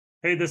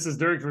Hey, this is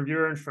Dirk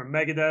Reviewing from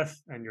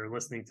Megadeth, and you're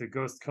listening to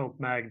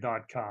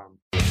GhostCultMag.com.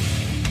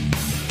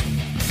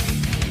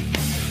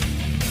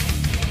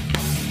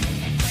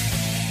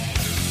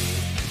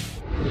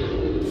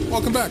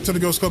 Welcome back to the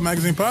Ghost Cult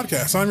Magazine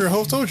podcast. I'm your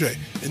host, OJ.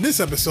 In this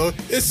episode,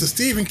 it's the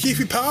Steve and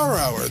Keefy Power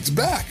Hour. It's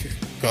back,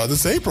 because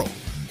it's April.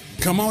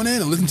 Come on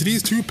in and listen to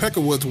these two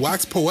Peckerwoods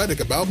wax poetic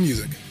about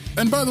music.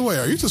 And by the way,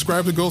 are you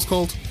subscribed to Ghost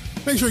Cult?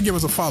 Make sure you give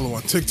us a follow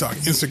on TikTok,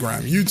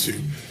 Instagram,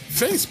 YouTube,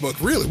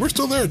 Facebook. Really, we're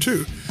still there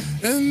too.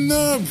 And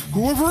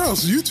whoever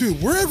else,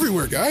 YouTube, we're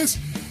everywhere, guys.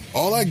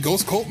 All at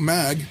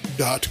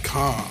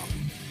GhostCultMag.com.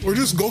 Or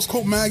just Ghost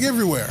Cult Mag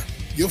everywhere.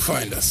 You'll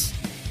find us.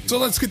 So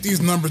let's get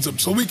these numbers up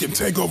so we can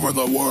take over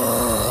the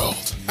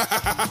world.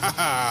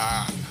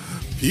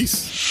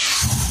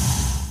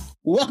 Peace.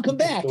 Welcome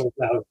back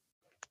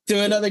to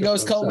another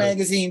Ghost Cult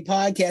Magazine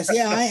podcast.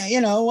 Yeah,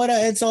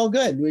 it's all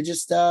good. We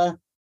just,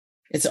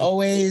 it's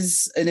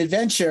always an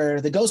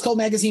adventure. The Ghost Cult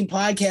Magazine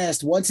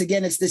podcast. Once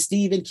again, it's the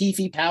Steve and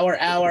Keefy Power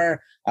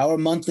Hour, our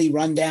monthly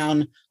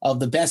rundown of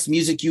the best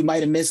music you might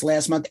have missed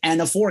last month and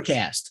a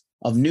forecast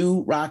of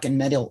new rock and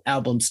metal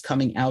albums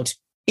coming out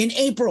in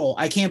April.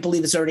 I can't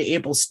believe it's already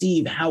April.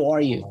 Steve, how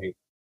are you?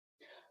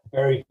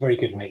 Very, very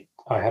good, mate.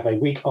 I have a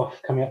week off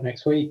coming up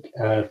next week,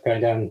 going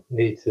down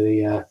near to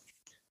the,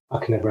 I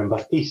can never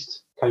remember,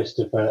 east coast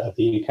of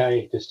the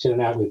UK, just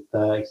chilling out with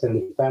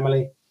extended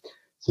family,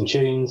 some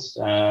tunes,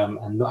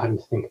 and not having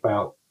to think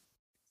about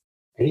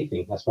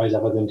anything, I suppose,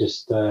 other than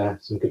just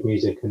some good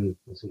music and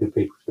some good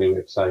people to be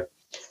with. So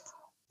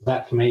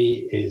that for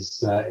me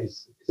is a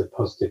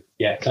positive.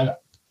 Yeah, so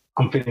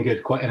I'm feeling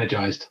good, quite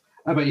energized.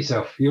 How about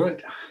yourself? You all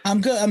right?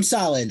 I'm good. I'm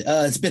solid.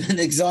 It's been an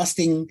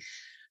exhausting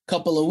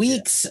couple of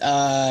weeks.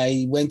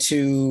 I went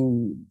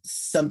to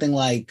something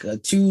like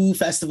 2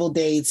 festival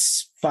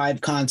dates,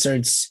 5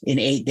 concerts in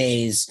 8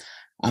 days.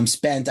 I'm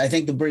spent. I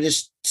think the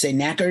British say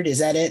knackered. Is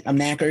that it? I'm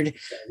knackered.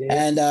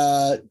 And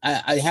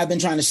I have been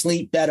trying to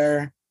sleep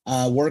better.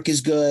 Work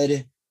is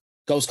good.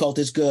 Ghost Cult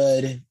is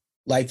good.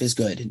 Life is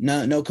good.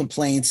 No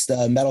complaints.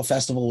 The metal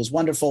festival was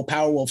wonderful.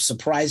 Powerwolf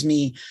surprised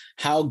me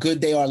how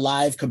good they are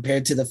live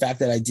compared to the fact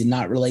that I did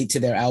not relate to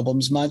their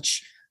albums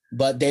much,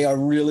 but they are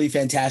really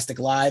fantastic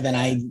live.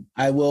 And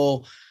I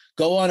will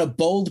go on a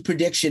bold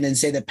prediction and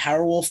say that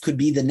Powerwolf could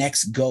be the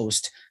next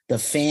Ghost. The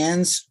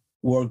fans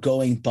were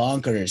going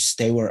bonkers.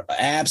 They were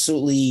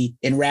absolutely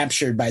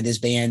enraptured by this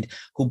band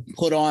who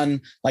put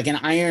on like an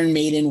Iron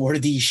Maiden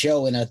worthy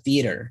show in a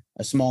theater,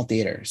 a small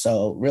theater.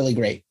 So really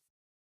great.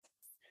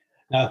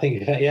 No, I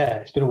think,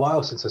 it's been a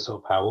while since I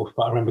saw Powerwolf,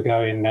 but I remember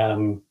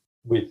going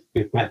with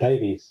Matt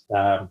Davies,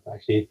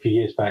 actually a few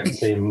years back, to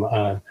see him.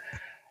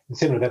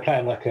 Similar, they're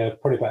playing like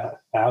probably about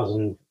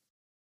 1,000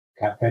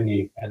 cap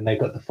venue, and they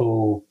got the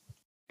full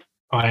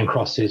Iron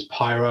Crosses,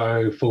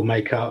 pyro, full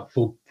makeup,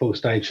 full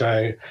stage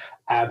show.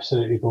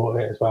 Absolutely brought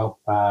it as well.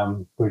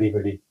 Really,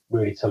 really,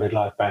 really solid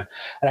live band.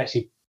 And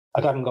actually,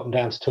 I haven't got them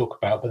down to talk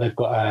about, but they've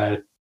got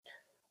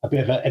a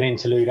bit of an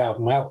interlude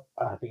album out,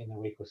 I think, in a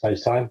week or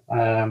so's time.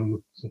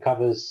 Some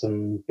covers,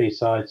 some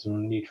B-sides,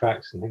 some new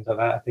tracks and things like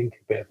that. I think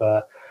a bit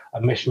of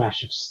a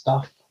mishmash of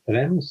stuff for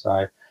them.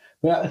 So,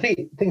 but I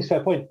think it's a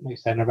fair point,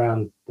 makes sense,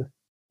 around the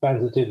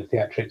bands that do the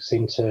theatrics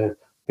seem to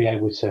be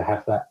able to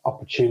have that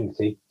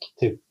opportunity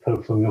to pull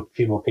a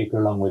few more people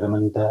along with them.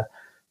 And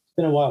it's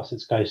been a while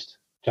since Ghost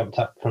jumped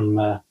up from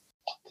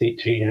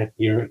to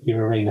your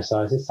arena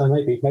sizes. So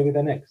maybe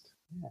they're next.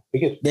 Yeah, be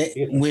good.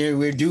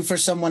 We're due for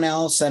someone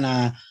else, and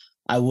I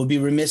will be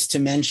remiss to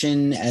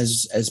mention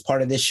as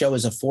part of this show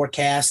as a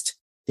forecast.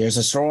 There's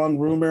a strong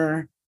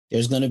rumor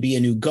there's going to be a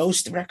new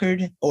Ghost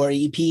record or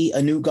EP,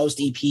 a new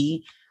Ghost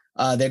EP.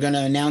 They're going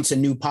to announce a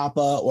new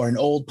Papa or an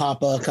old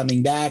Papa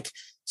coming back,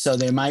 so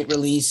they might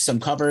release some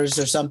covers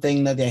or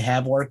something that they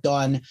have worked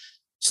on.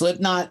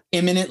 Slipknot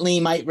imminently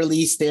might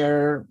release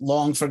their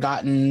long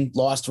forgotten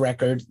lost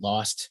record.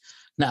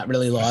 Not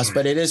really lost,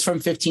 but it is from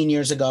 15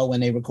 years ago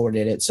when they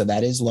recorded it. So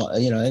that is,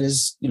 it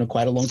is,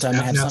 quite a long time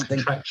to have something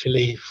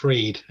contractually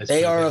freed.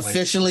 They are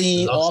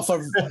officially off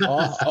of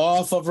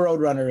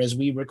Roadrunner as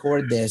we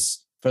record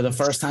this for the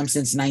first time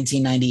since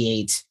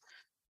 1998.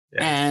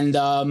 Yeah. And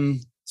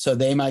so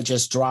they might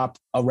just drop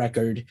a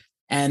record.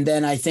 And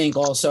then I think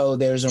also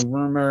there's a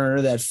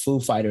rumor that Foo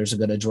Fighters are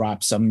going to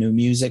drop some new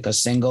music, a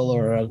single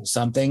or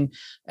something,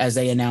 as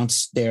they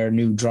announce their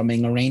new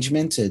drumming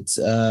arrangement. It's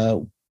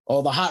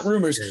all the hot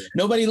rumors.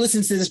 Nobody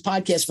listens to this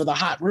podcast for the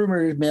hot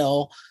rumor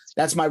mill.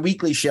 That's my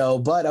weekly show.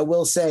 But I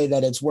will say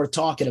that it's worth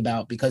talking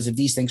about because if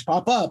these things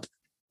pop up,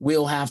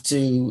 we'll have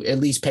to at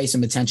least pay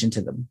some attention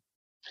to them.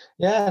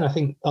 Yeah, and I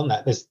think on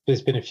that,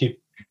 there's been a few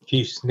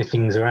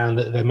sniffings around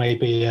that there may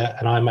be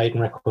an Iron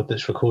Maiden record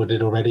that's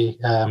recorded already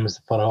as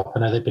a follow-up. I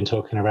know they've been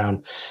talking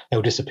around, they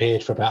were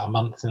disappeared for about a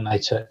month and they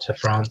took to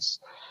France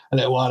a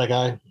little while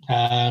ago.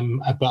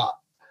 But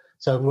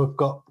so we've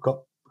got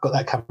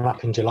that coming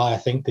up in July, I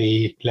think,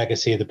 the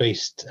Legacy of the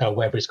Beast,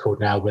 whatever it's called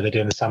now, where they're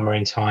doing the Summer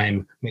in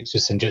Time mixed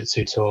with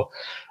Senjutsu tour.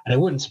 And it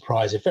wouldn't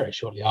surprise if very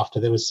shortly after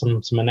there was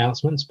some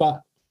announcements,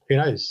 but who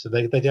knows? So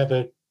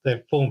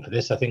they're formed for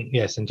this. I think,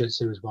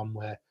 Senjutsu was one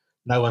where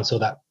no one saw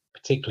that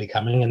particularly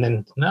coming. And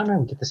then, no,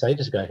 we did this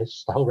ages ago.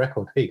 It's the whole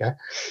record. Here you go.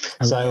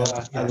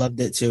 I loved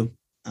it too.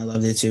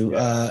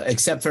 Yeah.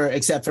 Except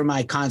for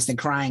my constant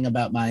crying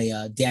about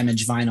my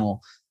damaged vinyl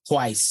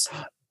twice.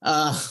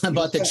 I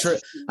bought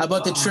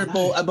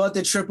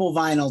the triple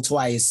vinyl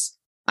twice.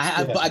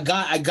 I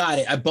got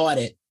it. I bought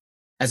it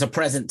as a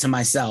present to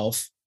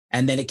myself,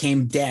 and then it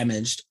came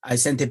damaged. I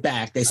sent it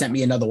back. They sent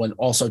me another one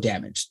also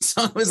damaged.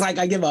 So it was like,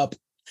 I give up.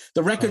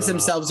 The records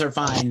themselves are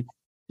fine.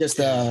 Just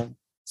the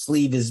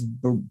sleeve is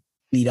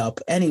beat up.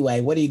 Anyway,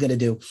 what are you going to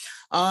do?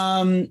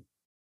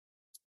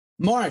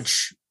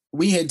 March.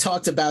 We had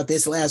talked about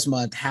this last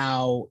month,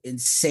 how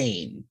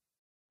insane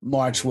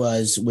March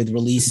was with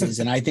releases.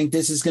 And I think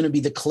this is going to be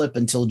the clip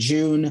until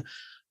June.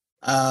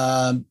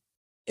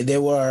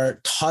 There were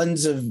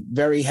tons of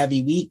very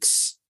heavy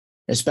weeks,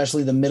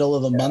 especially the middle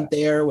of the month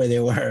there, where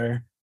there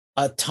were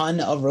a ton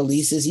of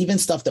releases, even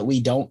stuff that we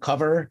don't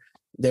cover.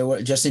 There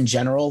were just in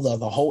general, the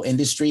whole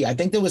industry. I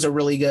think there was a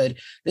really good,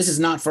 this is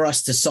not for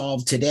us to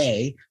solve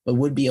today, but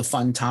would be a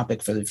fun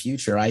topic for the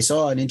future. I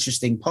saw an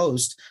interesting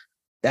post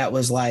that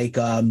was like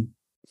an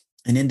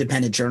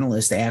independent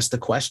journalist asked the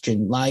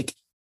question, like,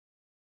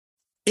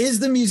 is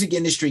the music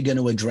industry going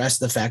to address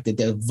the fact that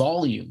the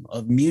volume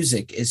of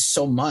music is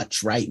so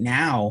much right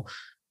now?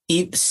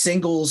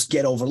 Singles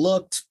get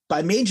overlooked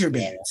by major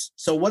bands.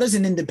 So what does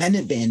an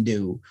independent band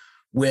do?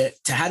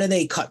 How do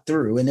they cut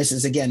through? And this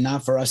is, again,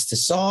 not for us to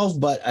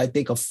solve, but I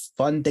think a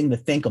fun thing to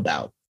think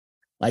about.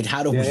 Like,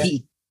 how do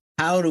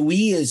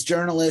we as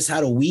journalists,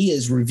 how do we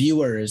as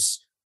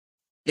reviewers,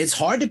 it's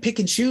hard to pick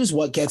and choose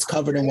what gets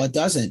covered and what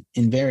doesn't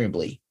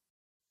invariably.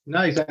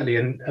 No, exactly.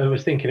 And I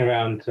was thinking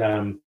around,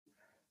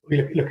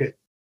 we look at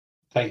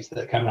dates that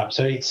are coming up.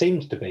 So it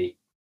seems to be,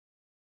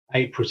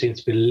 April seems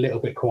to be a little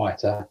bit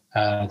quieter.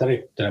 I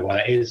don't know why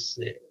that is,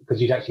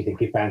 because you'd actually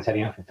think if bands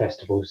heading out for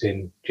festivals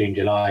in June,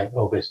 July,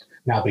 August,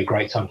 now would be a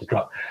great time to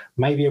drop.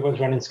 Maybe everyone's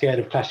running scared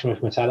of clashing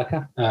with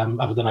Metallica,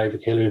 other than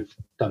Overkill, who've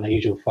done their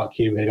usual fuck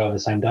you, they go on the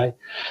same day.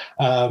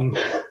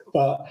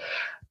 But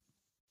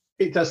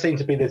it does seem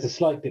to be there's a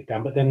slight dip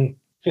down, but then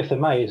 5th of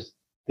May is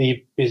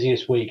the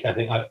busiest week I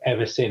think I've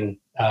ever seen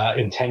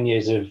in 10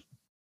 years of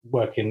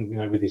working,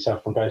 with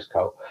yourself from Ghost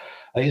Cult.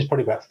 I think it's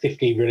probably about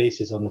 50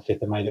 releases on the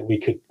 5th of May that we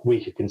could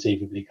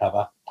conceivably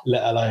cover,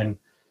 let alone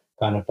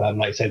kind of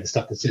like you say, the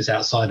stuff that sits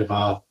outside of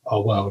our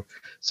world.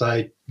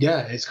 So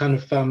yeah, it's kind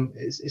of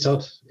it's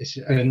odd.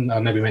 And I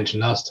know we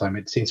mentioned last time,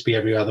 it seems to be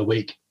every other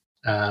week.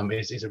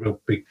 Is a real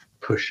big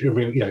push,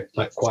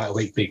 like quiet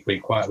week, big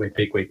week, quiet week,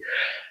 big week.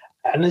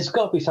 And there's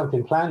got to be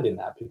something planned in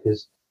that,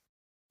 because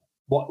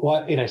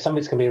what some of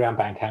it's going to be around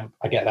Bandcamp.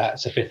 I get that.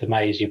 So 5th of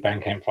May is your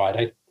Bandcamp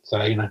Friday. So,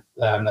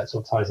 that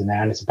sort of ties in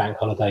there, and it's a bank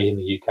holiday in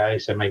the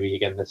UK. So maybe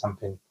again, there's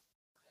something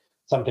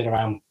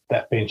around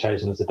that being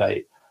chosen as a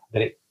date.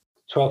 That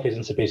 12th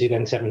isn't so busy.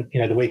 Then 7,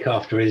 the week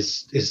after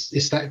is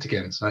stacked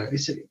again. So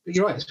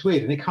you're right. It's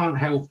weird, and it can't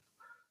help.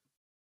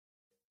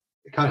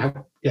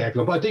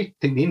 Everyone. But I do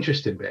think the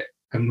interesting bit,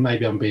 and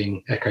maybe I'm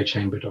being echo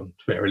chambered on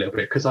Twitter a little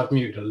bit because I've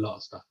muted a lot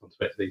of stuff on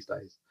Twitter these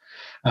days.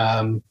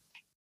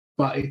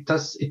 But it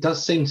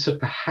does seem to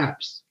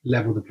perhaps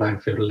level the playing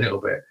field a little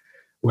bit.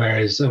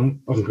 Whereas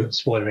I'm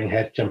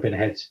jumping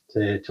ahead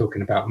to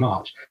talking about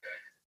March.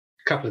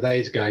 A couple of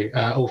days ago,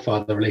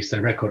 Allfather released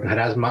their record and had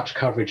as much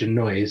coverage and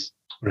noise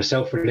on a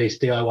self-released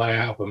DIY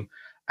album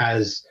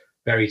as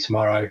Bury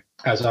Tomorrow,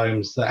 as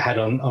Ohms, that had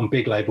on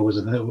big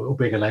labels or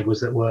bigger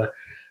labels that were,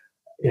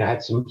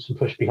 had some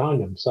push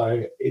behind them.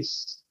 So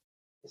it's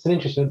an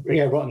interesting.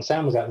 Rotten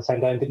Sound was out the same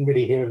day and didn't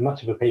really hear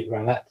much of a peep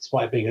around that,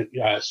 despite being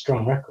a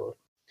strong record.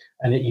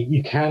 And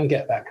you can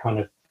get that kind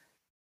of.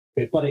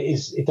 But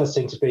it does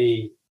seem to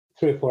be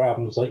 3 or 4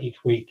 albums like each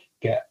week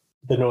get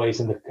the noise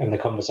and the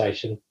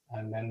conversation,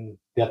 and then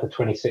the other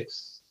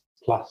 26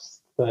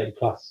 plus 30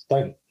 plus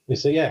don't.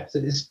 So yeah,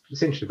 it's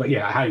interesting. But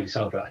yeah, how you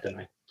solve it, I don't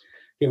know.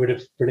 Get rid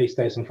of release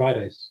days on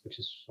Fridays, which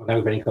is, I know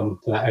we've only come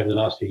to that over the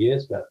last few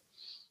years, but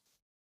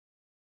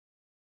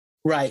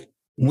right.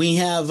 We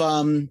have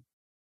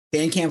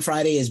Bandcamp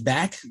Friday is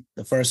back.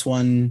 The first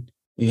one,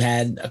 we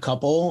had a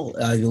couple.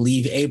 I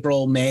believe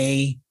April,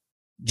 May,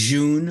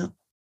 June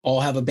all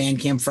have a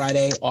Bandcamp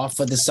Friday off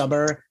for the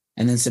summer,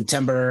 and then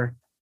September,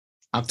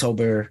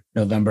 October,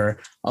 November.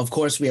 Of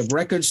course, we have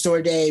Record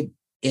Store Day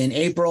in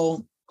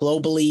April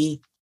globally.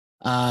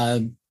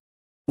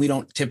 We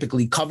don't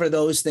typically cover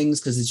those things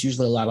because it's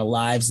usually a lot of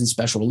lives and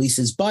special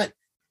releases, but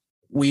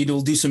we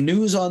will do some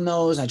news on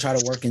those. I try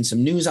to work in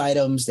some news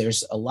items.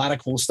 There's a lot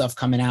of cool stuff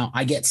coming out.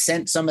 I get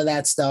sent some of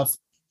that stuff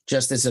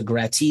just as a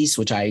gratis,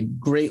 which I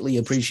greatly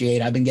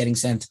appreciate. I've been getting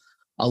sent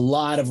a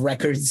lot of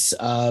records.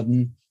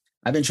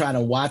 I've been trying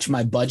to watch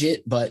my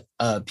budget, but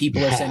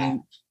people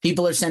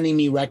are sending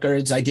me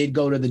records. I did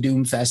go to the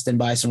Doom Fest and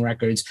buy some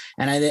records,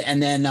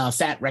 and then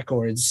Fat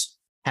Records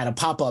had a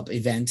pop-up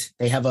event.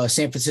 They have a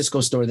San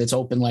Francisco store that's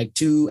open like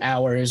 2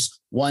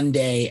 hours, 1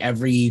 day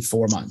every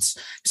 4 months.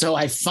 So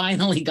I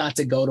finally got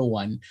to go to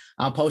one.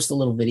 I'll post a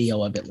little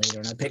video of it later.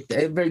 And I picked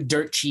a very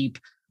dirt cheap,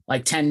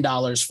 like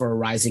 $10 for a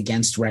Rise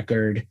Against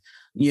record.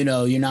 You're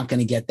not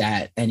going to get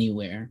that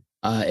anywhere.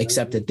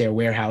 except at their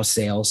warehouse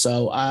sale.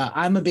 So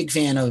I'm a big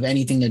fan of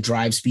anything that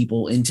drives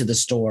people into the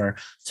store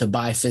to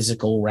buy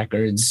physical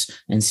records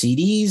and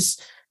CDs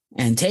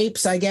and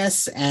tapes, I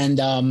guess. And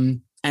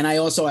I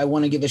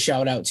want to give a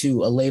shout out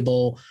to a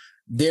label.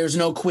 There's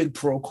no quid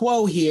pro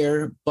quo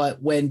here,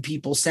 but when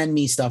people send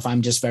me stuff,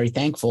 I'm just very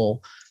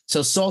thankful.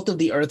 So Salt of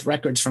the Earth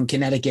Records from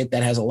Connecticut,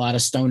 that has a lot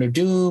of stoner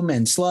doom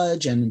and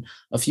sludge and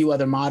a few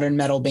other modern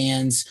metal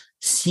bands.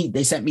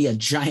 They sent me a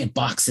giant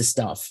box of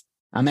stuff.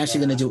 I'm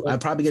probably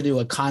going to do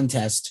a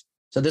contest.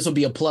 So this will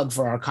be a plug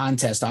for our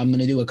contest. I'm going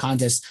to do a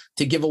contest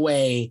to give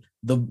away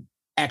the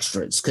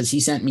extras because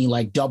he sent me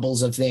like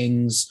doubles of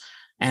things.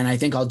 And I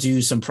think I'll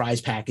do some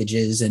prize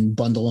packages and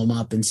bundle them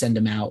up and send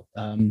them out.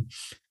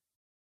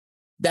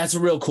 That's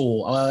real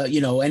cool.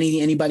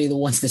 Anybody that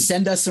wants to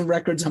send us some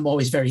records, I'm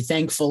always very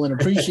thankful and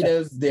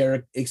appreciative.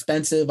 They're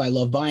expensive. I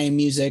love buying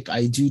music.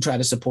 I do try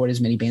to support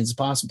as many bands as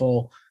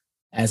possible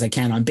as I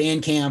can on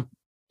Bandcamp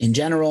in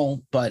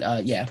general. But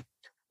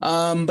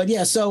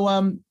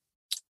So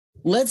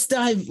let's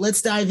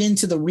dive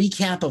into the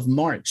recap of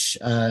March.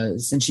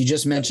 Since you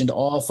just mentioned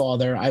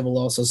Allfather, I will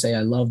also say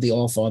I love the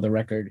Allfather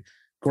record.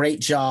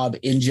 Great job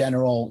in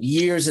general.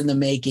 Years in the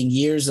making,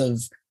 years of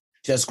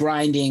just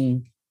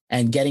grinding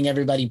and getting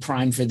everybody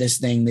primed for this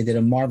thing. They did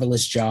a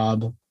marvelous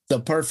job. The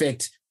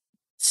perfect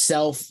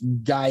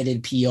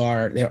self-guided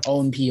PR, their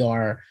own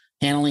PR,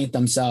 handling it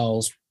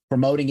themselves,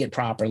 promoting it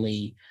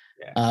properly.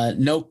 Yeah.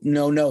 No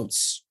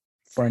notes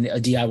for a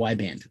DIY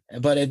band.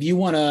 But if you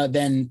want to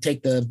then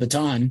take the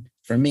baton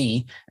from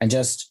me and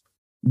just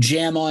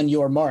jam on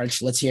your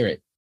March, let's hear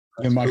it.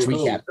 Your March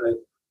recap.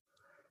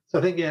 So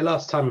I think,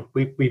 last time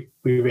we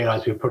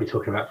realised we were probably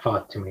talking about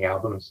far too many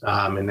albums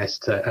in this,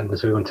 and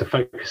so we want to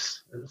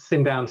focus,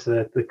 sing down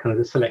to the kind of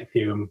the select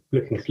few and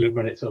looking to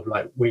run it sort of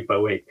like week by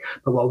week.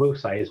 But what I will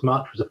say is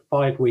March was a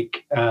 5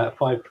 week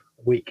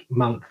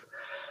month.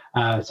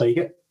 So you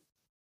get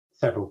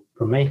several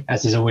from me,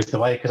 as is always the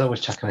way, because I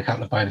always chuck in a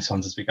couple of bonus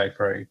ones as we go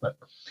through. But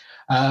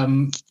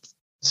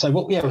so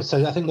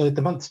I think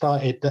the month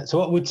started. So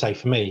what I would say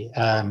for me,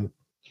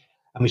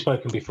 and we've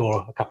spoken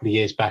before a couple of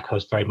years back, I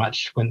was very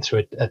much went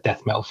through a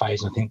death metal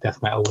phase, and I think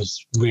death metal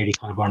was really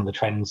kind of one of the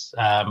trends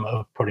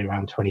of probably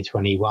around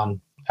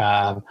 2021.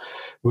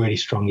 Really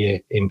strong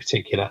year in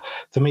particular.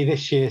 For me,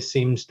 this year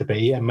seems to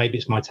be, and maybe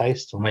it's my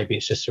taste, or maybe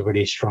it's just a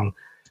really strong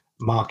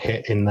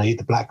market in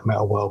the black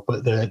metal world,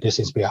 but there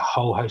seems to be a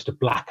whole host of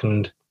black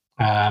and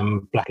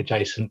black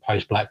adjacent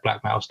post-black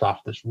metal stuff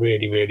that's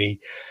really,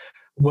 really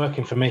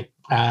working for me.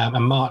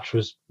 And March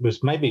was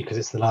maybe because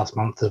it's the last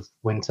month of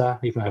winter,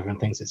 even though everyone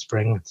thinks it's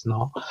spring, it's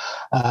not.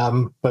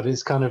 But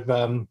it's kind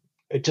of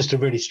just a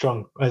really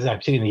strong,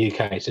 particularly in the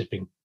UK, it's just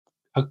been,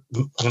 I'm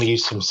going to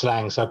use some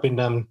slang. So I've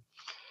been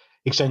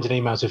exchanging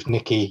emails with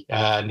Nikki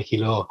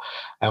Law,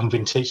 and we've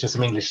been teaching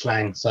some English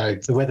slang. So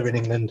the weather in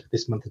England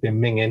this month has been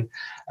minging.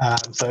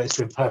 So it's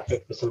been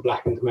perfect for some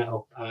blackened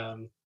metal.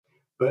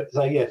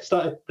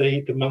 Started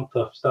the month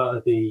off,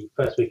 started the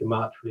first week of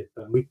March with,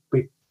 we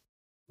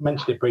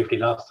mentioned it briefly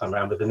last time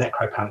around with the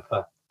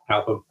Necropanther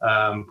album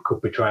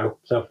called Betrayal,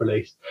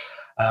 self-released.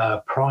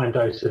 Prime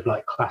dose of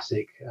like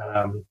classic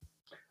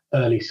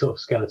early sort of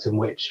Skeleton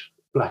Witch,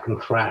 black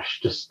and thrash,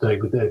 just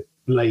with the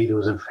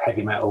ladles of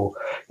heavy metal,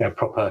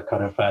 proper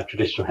kind of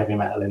traditional heavy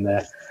metal in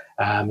there.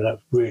 And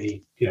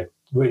really,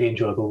 really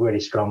enjoyable, really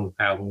strong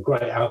album.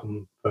 Great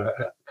album for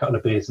a couple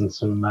of beers and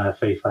some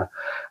FIFA.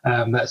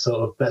 That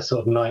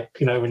sort of night,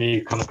 when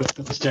you kind of got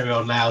the stereo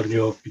on loud and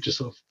you're just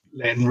sort of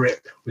letting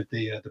rip with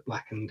the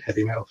black and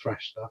heavy metal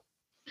thrash stuff.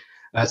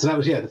 So that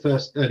was the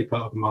first early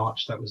part of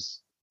March. That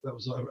was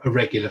a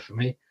regular for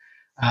me.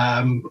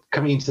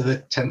 Coming into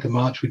the 10th of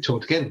March, we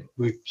talked again.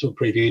 We sort of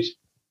previewed,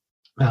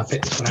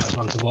 picked this one out as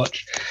one to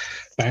watch.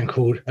 Band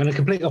called, and a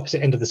complete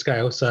opposite end of the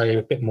scale, so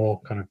a bit more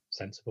kind of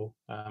sensible,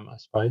 I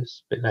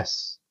suppose, a bit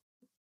less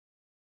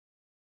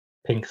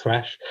pink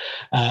thrash.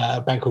 A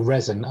band called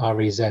Resin,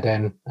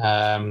 REZN,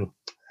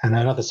 and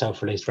another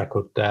self-released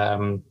record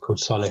called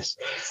Solace.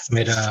 I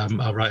made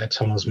our writer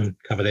Tom Osman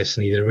cover this,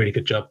 and he did a really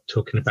good job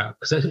talking about,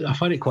 because I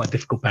find it quite a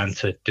difficult band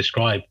to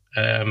describe,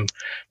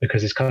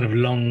 because it's kind of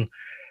long,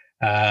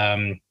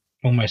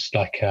 almost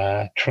like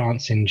a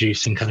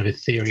trance-inducing kind of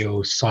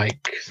ethereal,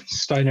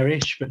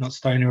 stoner-ish, but not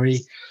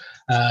stonery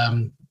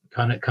kind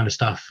of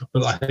stuff.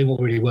 But I think what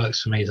really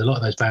works for me is a lot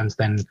of those bands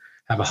then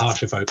have a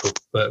harsher vocal,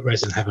 but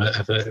Resin have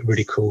a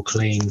really cool,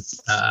 clean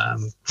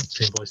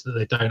voice that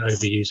they don't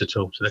overuse at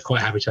all. So they're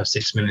quite happy to have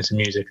 6 minutes of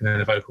music and then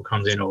the vocal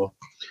comes in, or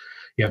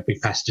you have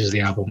big passages of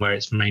the album where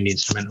it's mainly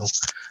instrumental.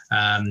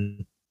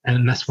 And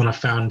that's when I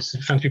found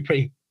to be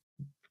pretty,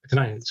 I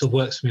don't know, it sort of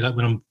works for me. Like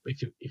when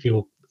if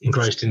you're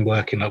engrossed in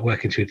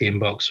working through the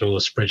inbox or a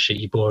spreadsheet,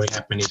 you boring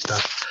admin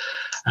stuff.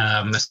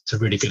 That's a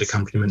really good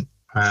accompaniment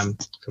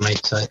for me.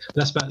 So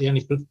that's about the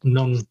only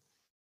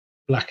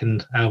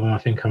non-blackened album I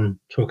think I'm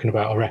talking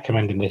about or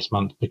recommending this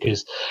month,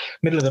 because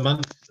middle of the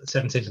month,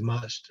 17th of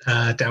March,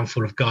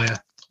 Downfall of Gaia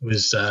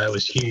was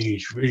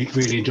huge. Really,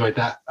 really enjoyed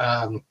that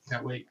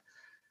week.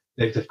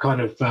 They've kind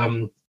of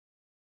throughout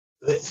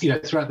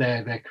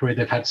their career,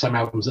 they've had some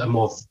albums that are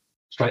more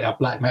straight up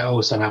black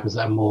metal, some albums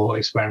that are more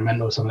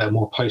experimental, some that are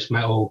more post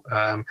metal.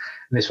 And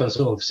this one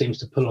sort of seems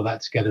to pull all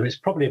that together. It's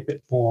probably a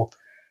bit more,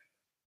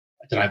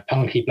 I don't know,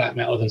 punky black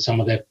metal than some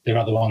of their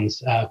other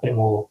ones. A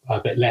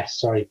bit less.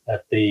 Sorry, of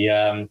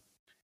the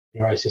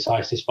Neurosis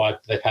ISIS vibe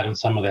that they've had on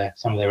some of their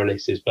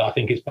releases. But I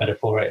think it's better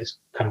for it. It's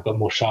kind of got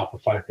more sharper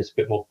focus, a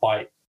bit more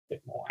bite, a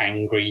bit more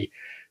angry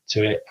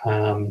to it.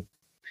 But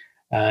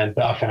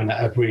I found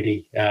that a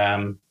really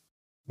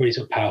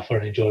sort of powerful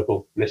and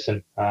enjoyable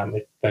listen.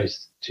 If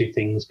those two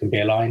things can be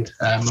aligned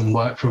and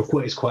work for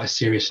what is quite a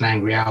serious and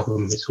angry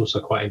album, it's also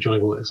quite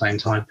enjoyable at the same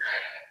time.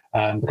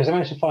 Because I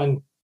managed to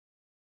find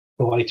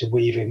a way to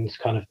weave in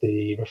kind of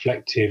the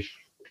reflective,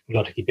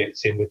 melodic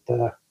bits in with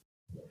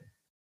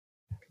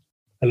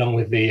along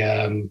with the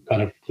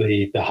kind of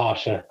the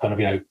harsher kind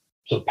of,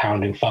 sort of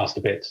pounding faster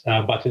bits.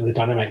 But I think the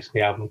dynamics of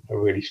the album are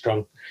really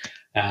strong.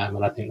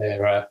 And I think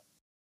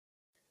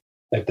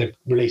they've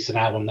released an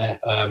album there.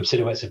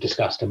 Silhouettes have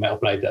discussed a Metal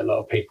Blade that a lot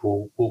of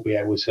people will be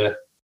able to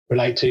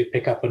relate to,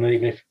 pick up on,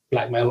 even if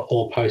black metal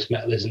or post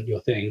metal isn't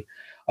your thing.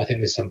 I think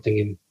there's something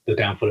in the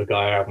Downfall of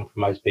Gaia album for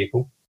most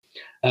people.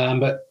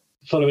 But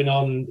following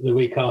on the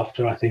week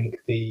after, I think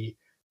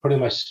probably the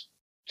most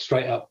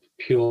straight up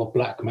pure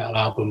black metal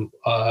album,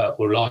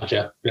 or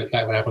larger black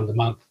metal album of the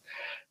month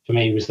for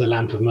me was the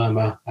Lamp of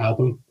Murmur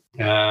album.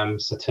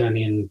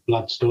 Saturnian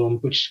Bloodstorm,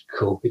 which is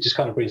cool. It just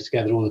kind of brings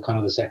together all the kind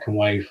of the second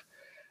wave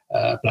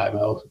black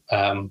metal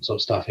sort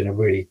of stuff in a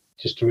really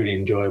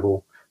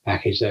enjoyable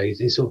package. So it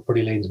sort of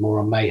probably leans more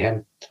on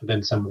Mayhem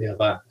than some of the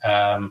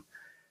other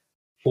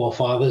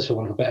forefathers, for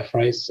want of a better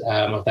phrase,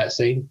 of that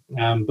scene.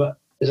 But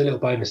there's a little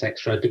bonus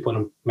extra. I did want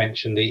to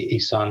mention the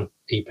Isan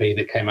EP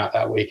that came out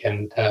that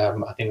weekend.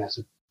 I think that's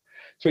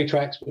 3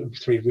 tracks, but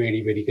 3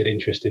 really, really good,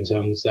 interesting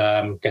songs.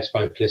 Guest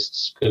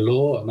vocalists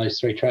galore on those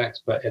 3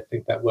 tracks, but I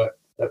think that worked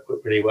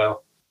really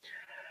well.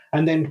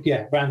 And then,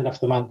 rounding off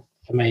the month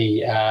for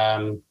me,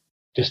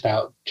 just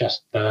the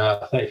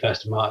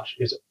 31st of March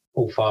is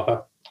All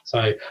Father. So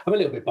I'm a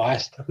little bit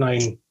biased. I've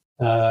known,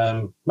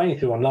 mainly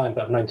through online,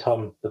 but I've known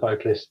Tom, the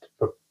vocalist,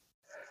 for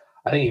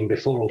I think even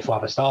before All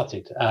Father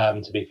started,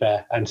 to be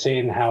fair, and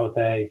seeing how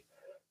they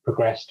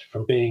progressed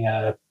from being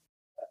a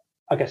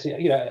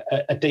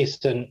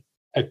decent,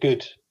 a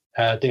good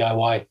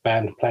DIY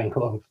band playing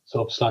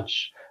sort of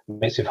sludge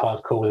mix of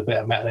hardcore with a bit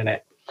of metal in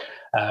it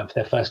for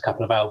their first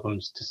couple of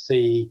albums, to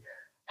see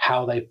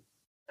how they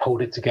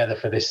pulled it together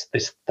for this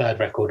third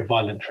record,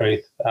 Violent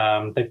Truth.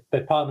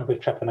 They partnered with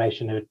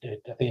Trepanation, who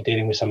I think are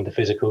dealing with some of the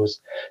physicals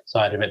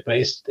side of it, but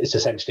it's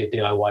essentially a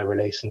DIY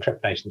release, and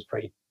Trepanation's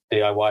pretty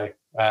DIY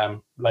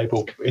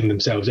label in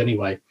themselves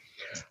anyway.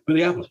 But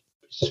the album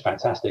is just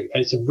fantastic.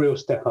 It's a real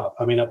step up.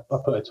 I mean, I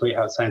put a tweet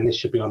out saying this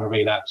should be on a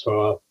Relapse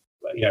or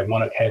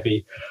Monarch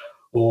Heavy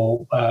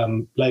or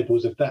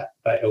labels of that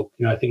ilk.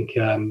 I think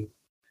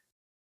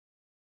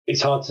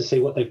it's hard to see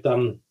what they've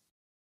done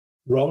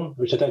wrong,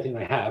 which I don't think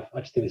they have.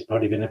 I just think it's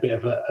probably been a bit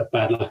of a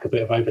bad luck, a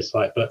bit of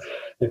oversight, but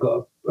they've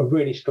got a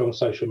really strong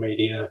social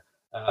media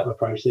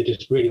approach. They're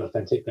just really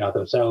authentic. They are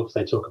themselves.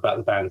 They talk about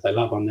the bands they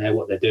love on there,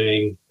 what they're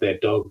doing, their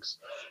dogs,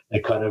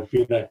 their kind of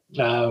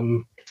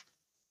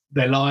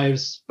their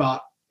lives,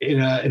 but in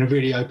a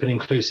really open,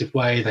 inclusive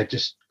way. They're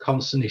just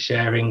constantly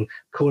sharing,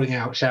 calling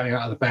out, shouting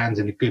out other bands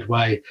in a good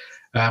way,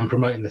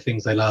 promoting the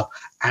things they love,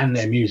 and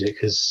their music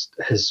has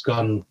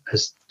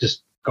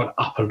just gone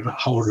up a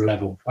whole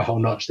level, a whole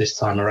notch this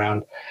time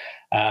around.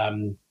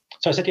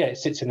 So I said, it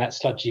sits in that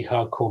sludgy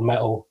hardcore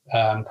metal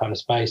kind of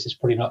space. It's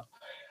probably not,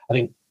 I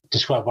think,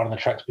 described one of the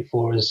tracks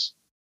before as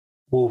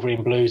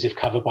Wolverine Blues if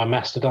covered by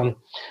Mastodon,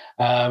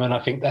 and I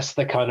think that's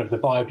the kind of the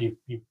vibe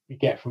you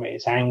get from it.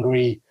 It's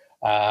angry.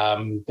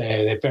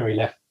 They're very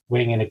left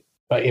wing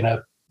but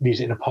use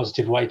it in a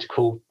positive way to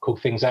call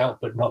things out,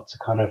 but not to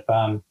kind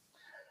of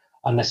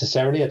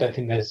unnecessarily. I don't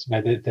think there's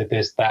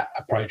that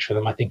approach for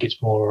them. I think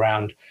it's more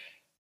around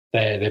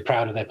they're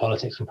proud of their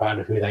politics and proud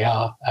of who they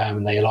are,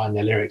 and they align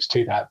their lyrics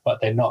to that, but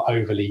they're not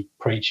overly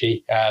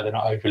preachy. They're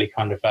not overly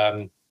kind of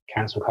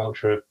cancel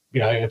culture,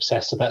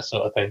 obsessed with that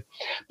sort of thing.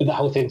 But the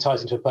whole thing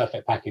ties into a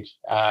perfect package,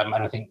 and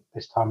I think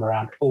this time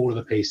around all of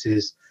the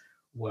pieces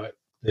work.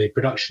 The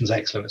production's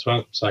excellent as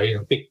well. So,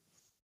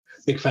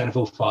 big fan of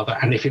All Father.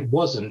 And if it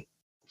wasn't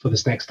for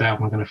this next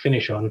album I'm going to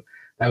finish on,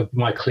 that would be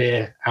my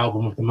clear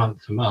album of the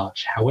month for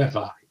March.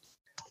 However,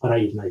 I know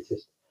you've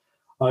noticed,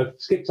 I've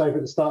skipped over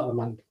at the start of the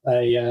month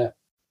a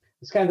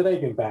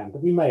Scandinavian band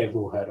that we may have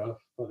all heard of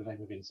by the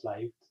name of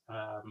Enslaved,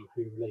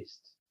 who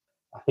released,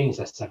 I think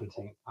it's their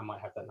 17th, I might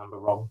have that number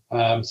wrong,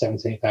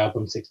 17th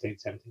album,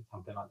 16th, 17th,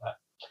 something like that,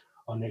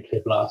 on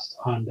Nuclear Blast,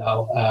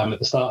 Heimdall, at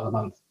the start of the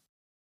month.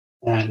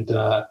 And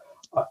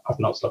I've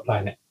not stopped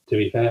playing it, to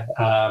be fair.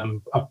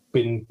 I've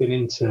been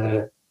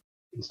into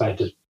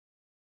Enslaved,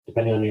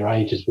 depending on your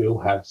age, as we all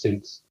have,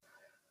 since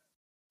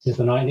the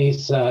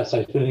 90s. So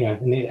it's been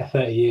a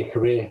 30-year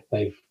career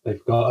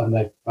they've got, and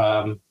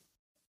they've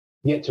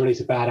yet to release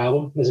a bad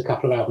album. There's a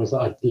couple of albums that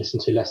I listen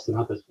to less than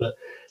others, but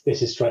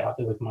this is straight up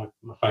there with my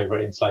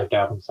favourite Enslaved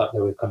albums, up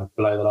there with kind of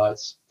Below the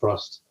Lights,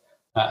 Frost,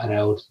 and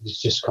Eld.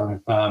 It's just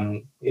kind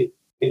of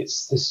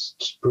it's this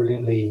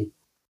brilliantly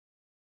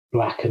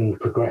black and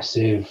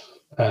progressive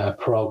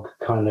prog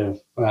kind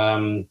of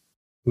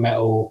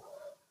metal.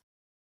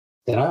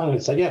 Then I'm going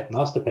to say, yeah,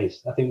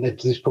 masterpiece. I think they've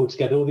just pulled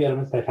together all the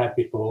elements they've had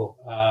before.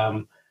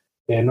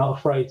 They're not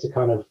afraid to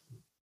kind of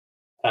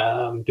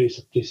do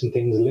some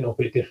things a little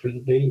bit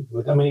differently.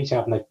 I mean, each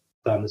album they've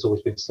done has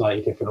always been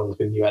slightly different, always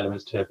been new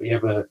elements to it. But you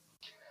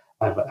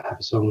have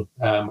a song.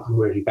 I'm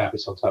really bad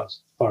with song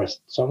titles.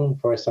 Forest something,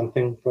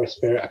 Forest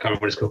Spirit. I can't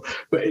remember what it's called.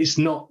 But it's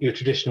not your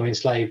traditional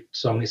Enslaved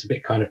song. It's a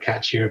bit kind of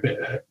catchier,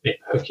 a bit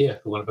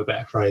hookier, for want of a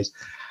better phrase.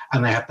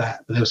 And they have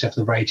that, but they also have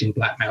the raging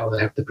black metal. They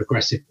have the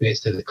progressive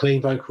bits. They're the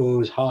clean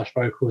vocals, harsh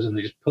vocals, and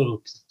they just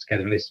pull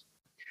together in this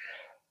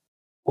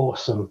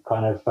awesome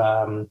kind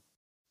of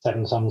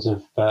 7 songs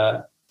of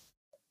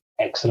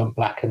excellent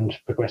black and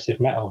progressive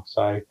metal.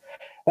 So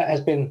that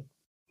has been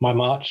my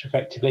March,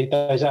 effectively.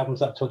 Those albums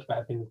that I've talked about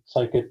have been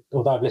so good.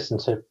 Although I've listened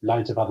to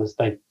loads of others,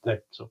 they've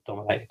sort of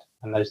dominated.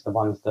 And those are the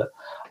ones that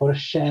I want to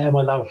share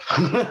my love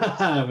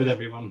with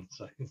everyone.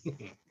 So.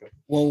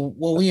 Well,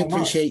 we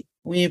appreciate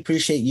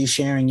you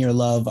sharing your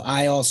love.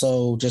 I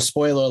also, just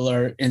spoiler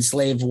alert,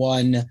 Enslaved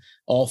 1,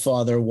 All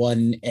Father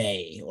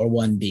 1A or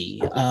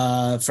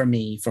 1B for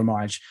me for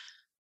March.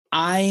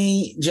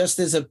 I, just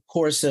as a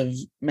course of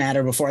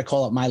matter, before I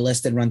call up my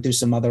list and run through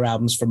some other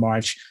albums for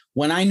March,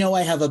 when I know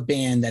I have a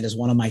band that is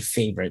one of my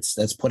favorites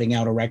that's putting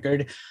out a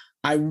record,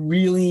 I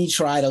really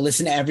try to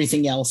listen to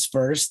everything else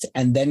first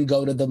and then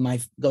go to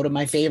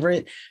my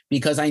favorite,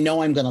 because I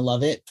know I'm going to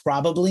love it.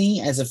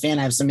 Probably as a fan,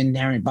 I have some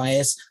inherent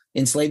bias.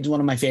 Enslaved is one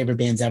of my favorite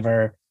bands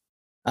ever.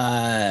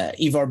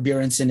 Ivar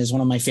Bjornsson is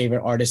one of my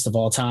favorite artists of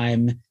all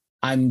time.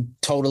 I'm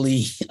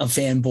totally a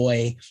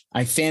fanboy.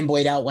 I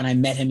fanboyed out when I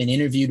met him and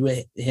interviewed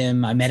with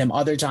him. I met him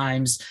other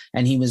times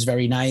and he was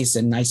very nice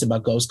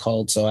about Ghost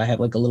Cult. So I had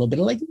like a little bit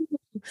of like,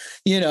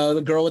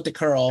 the girl with the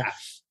curl.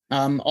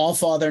 All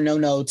Father, No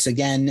Notes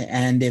again.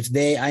 And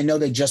I know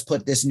they just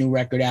put this new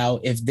record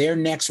out. If their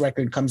next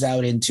record comes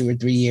out in 2 or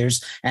 3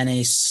 years and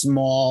a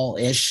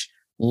small-ish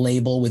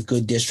label with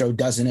good distro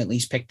doesn't at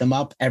least pick them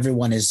up,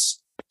 everyone has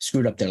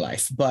screwed up their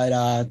life.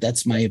 But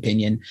that's my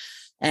opinion.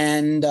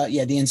 And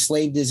the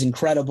Enslaved is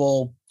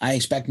incredible. I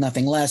expect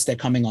nothing less. They're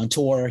coming on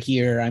tour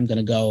here. I'm going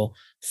to go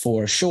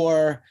for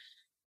sure.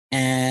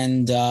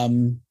 And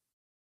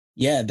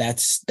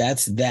that's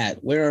that.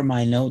 Where are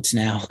my notes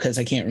now? Because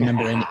I can't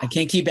remember. I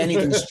can't keep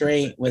anything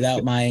straight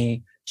without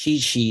my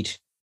cheat sheet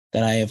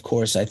that I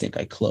think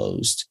I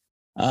closed.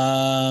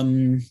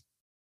 1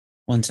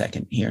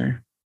 second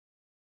here.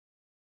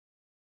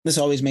 This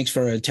always makes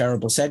for a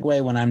terrible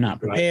segue when I'm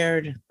not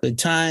prepared. Right. Good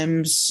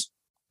times.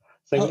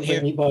 So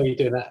while you're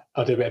doing that,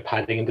 I'll do a bit of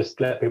padding and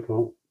just let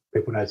people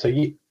know. So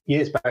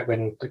years back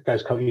when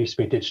Ghost Cult used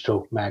to be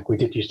digital mag, we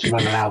did used to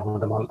run an album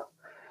of the month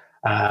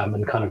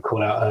and kind of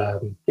call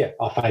out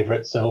our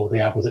favourites or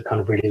the albums that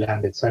kind of really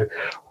landed. So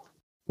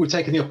we're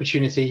taking the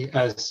opportunity,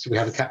 as we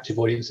have a captive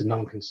audience and no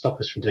one can stop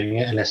us from doing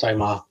it unless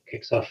Omar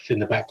kicks off in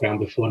the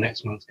background before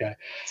next month's go,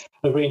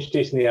 of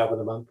reintroducing the album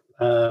of the month.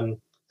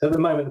 So at the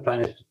moment, the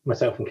plan is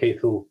myself and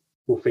Keith will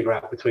figure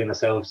out between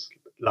ourselves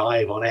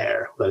live on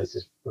air, although this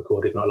is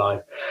recorded, not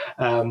live,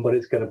 what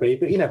it's going to be.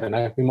 But you never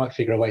know. We might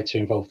figure a way to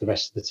involve the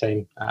rest of the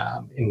team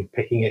in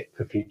picking it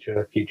for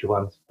future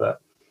ones.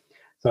 But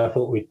so I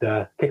thought we'd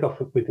kick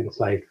off with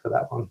Enslaved for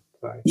that one.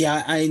 So,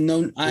 yeah, I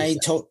know.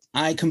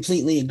 I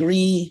completely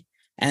agree.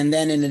 And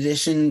then in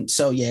addition,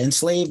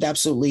 Enslaved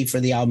absolutely for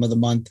the album of the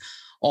month.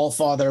 All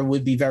Father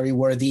would be very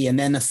worthy. And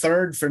then a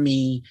third for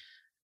me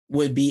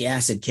would be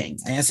Acid King.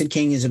 Acid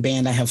King is a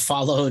band I have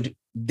followed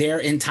their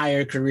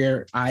entire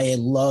career. I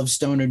love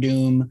stoner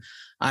doom.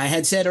 I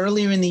had said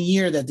earlier in the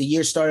year that the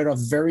year started off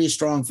very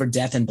strong for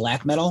death and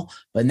black metal,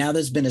 but now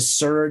there's been a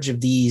surge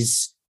of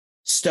these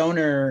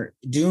stoner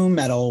doom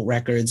metal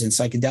records and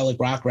psychedelic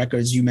rock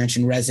records. You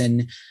mentioned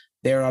Resin.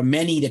 There are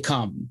many to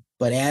come,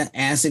 but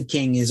Acid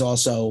King is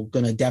also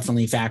going to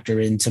definitely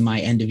factor into my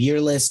end of year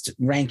list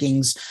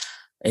rankings.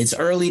 It's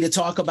early to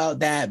talk about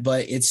that,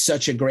 but it's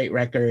such a great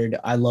record.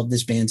 I love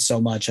this band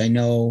so much. I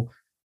know,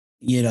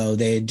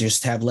 they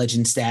just have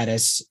legend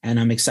status, and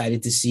I'm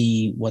excited to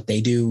see what they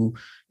do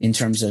in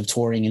terms of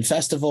touring and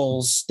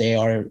festivals. They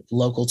are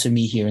local to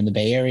me here in the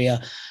Bay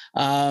Area.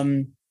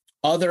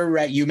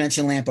 You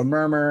mentioned Lamp of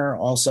Murmur,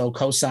 also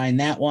co-signed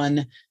that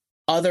one.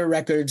 Other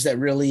records that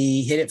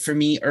really hit it for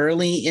me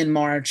early in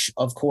March,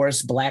 of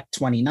course, Black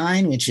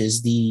 29, which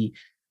is the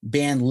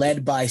band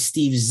led by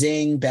Steve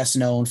Zing, best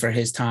known for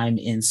his time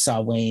in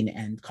Samhain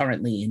and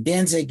currently in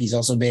Danzig. He's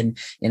also been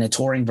in a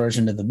touring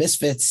version of the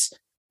Misfits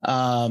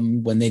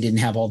when they didn't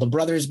have all the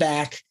brothers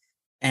back.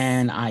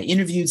 And I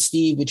interviewed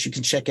Steve, which you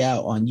can check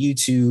out on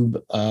YouTube.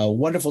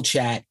 Wonderful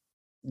chat,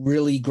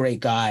 really great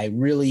guy,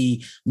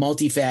 really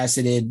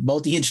multifaceted,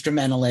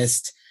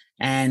 multi-instrumentalist.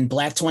 And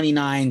Black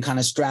 29 kind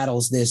of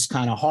straddles this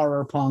kind of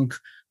horror punk,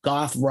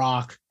 goth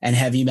rock, and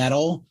heavy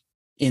metal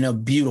in a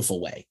beautiful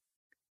way.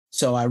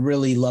 So I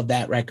really love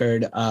that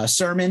record.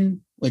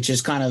 Sermon, which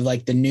is kind of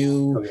like the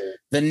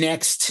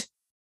next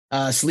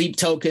Sleep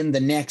Token, the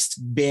next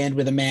band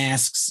with the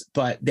masks,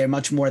 but they're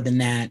much more than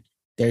that.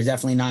 They're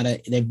definitely not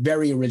they're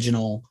very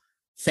original,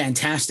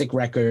 fantastic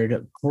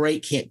record,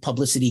 great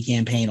publicity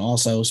campaign.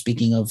 Also,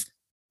 speaking of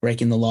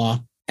breaking the law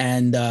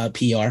and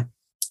PR,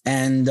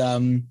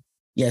 and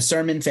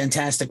Sermon,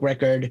 fantastic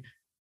record.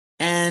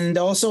 And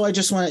also, I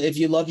just want, if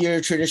you love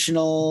your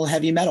traditional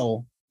heavy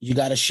metal, you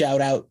got to shout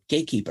out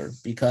Gatekeeper,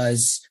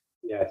 because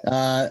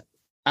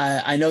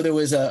I know there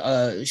was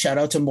a shout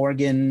out to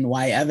Morgan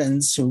Y.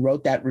 Evans, who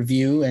wrote that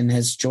review and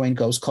has joined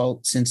Ghost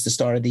Cult since the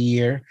start of the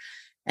year.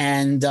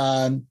 And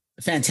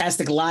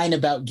fantastic line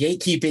about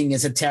gatekeeping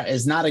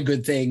is not a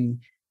good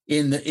thing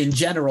in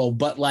general,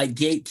 but like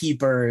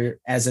Gatekeeper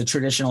as a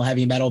traditional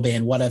heavy metal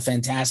band, what a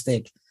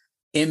fantastic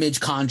image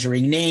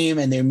conjuring name,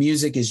 and their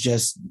music is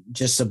just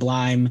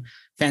sublime.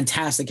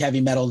 Fantastic heavy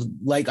metal.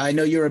 Like, I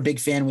know you're a big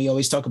fan. We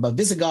always talk about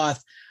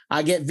Visigoth.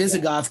 I get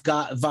Visigoth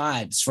got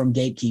vibes from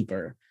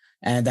Gatekeeper,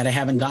 and that I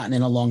haven't gotten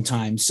in a long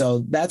time.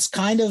 So that's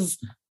kind of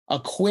a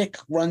quick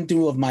run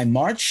through of my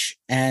March.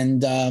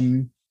 And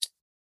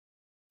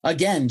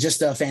again,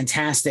 just a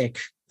fantastic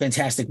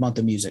month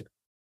of music.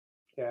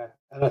 Yeah,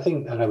 and I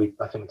think we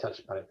touched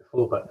upon it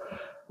before, but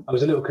I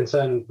was a little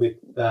concerned with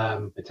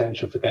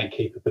potential for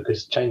Gatekeeper,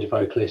 because change of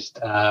vocalist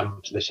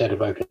to the shadow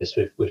vocalist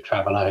with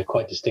Traveller,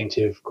 quite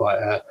distinctive, quite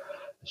a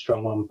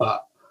strong one.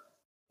 But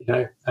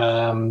the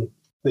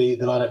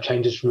lineup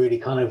changes really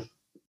kind of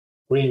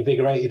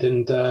reinvigorated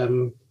and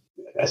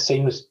a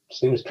seamless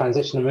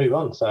transition and move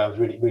on. So I was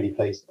really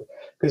pleased,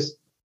 because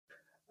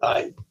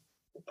I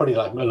probably,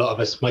 like a lot of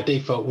us, my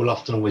default will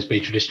often always be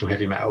traditional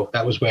heavy metal.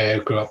 That was where I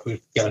grew up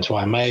with, going to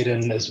Iron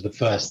Maiden as the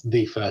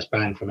first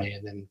band for me,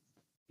 and then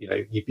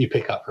you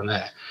pick up from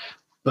there.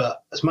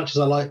 But as much as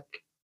I like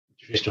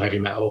traditional heavy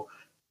metal,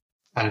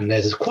 and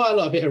there's quite a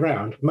lot of it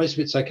around, most of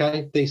it's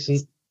okay,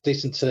 decent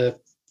to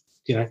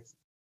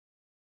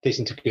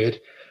good,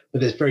 but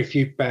there's very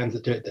few bands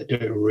that do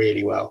it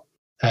really well.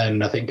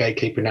 And I think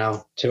Gatekeeper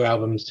now, 2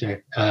 albums,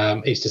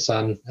 Easter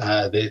Sun,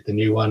 the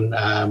new one,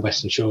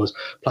 Western Shores,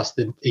 plus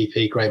the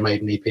EP, Grey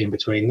Maiden EP in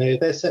between.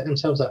 They're setting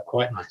themselves up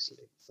quite nicely.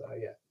 So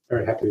yeah,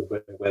 very happy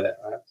with where they're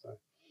at. So.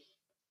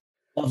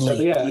 Lovely. So,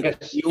 yeah, I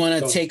guess you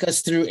want to take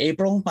us through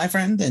April, my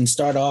friend, and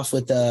start off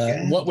with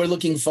what we're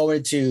looking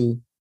forward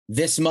to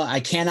this month. I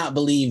cannot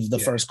believe the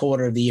first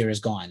quarter of the year is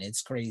gone.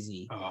 It's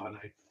crazy. Oh, no.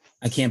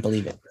 I can't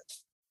believe it.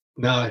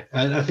 No,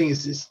 I think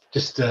it's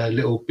just a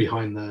little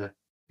behind the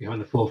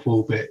fourth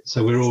wall bit.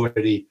 So we're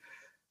already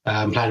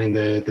planning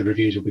the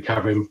reviews we'll be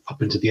covering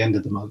up until the end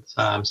of the month.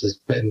 So it's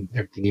putting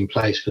everything in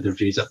place for the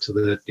reviews up to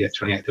the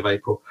 28th of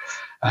April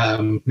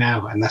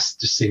now, and that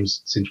just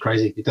seems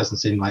crazy. It doesn't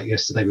seem like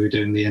yesterday we were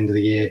doing the end of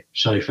the year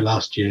show for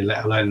last year,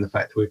 let alone the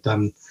fact that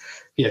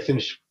we've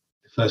finished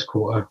the first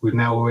quarter. We've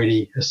now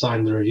already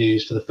assigned the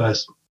reviews for the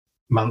first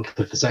month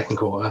of the second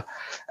quarter,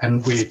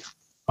 and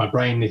my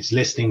brain is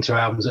listening to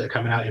albums that are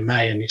coming out in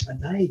May, and it's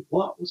like, hey,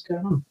 what's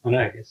going on? I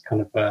know, it's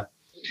kind of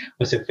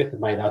I said 5th of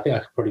May now. I think I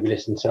could probably be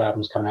listening to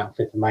albums coming out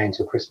 5th of May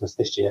until Christmas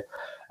this year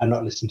and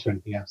not listen to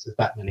anything else. There's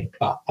that many.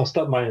 But I'll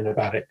stop moaning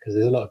about it because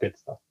there's a lot of good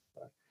stuff.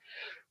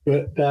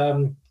 But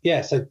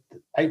so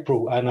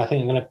April, and I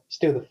think I'm going to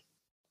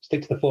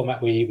stick to the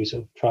format we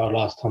sort of tried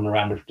last time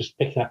around of just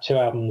picking up 2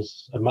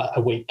 albums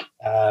a week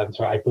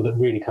throughout April that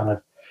really kind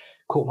of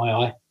caught my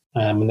eye.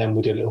 And then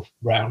we'll do a little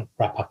wrap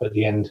up at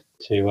the end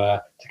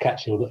to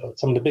catch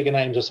some of the bigger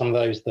names or some of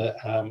those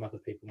that other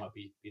people might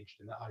be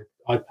interested in that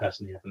I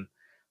personally haven't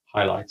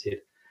highlighted.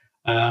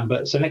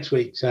 But so next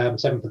week,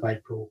 7th of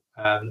April,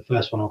 the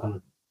first one I'm going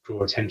to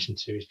draw attention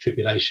to is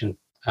Tribulation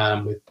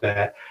with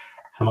their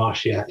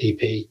Hamartia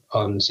EP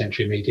on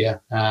Century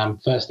Media.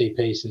 First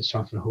EP since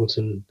Jonathan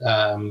Horton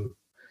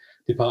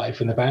departed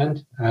from the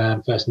band.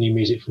 First new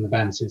music from the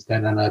band since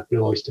then, and a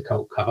Blue Oyster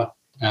Cult cover.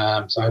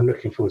 So I'm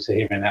looking forward to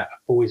hearing that.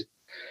 I've always,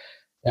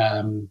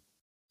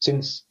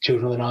 since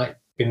Children of the Night,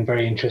 been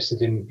very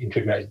interested in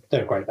Tribulation.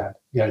 They're a great band.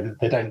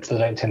 They don't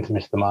tend to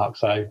miss the mark.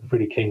 So I'm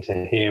really keen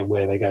to hear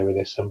where they go with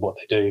this and what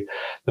they do.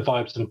 The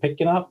vibes I'm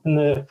picking up in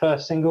the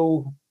first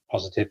single,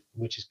 positive,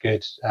 which is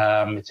good.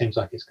 It seems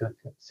like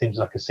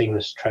a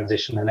seamless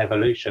transition and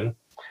evolution.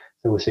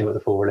 So we'll see what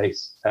the full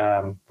release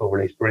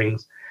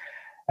brings.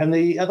 And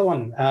the other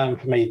one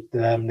for me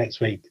next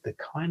week, that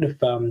kind of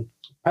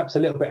perhaps a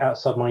little bit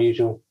outside my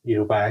usual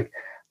bag,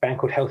 a band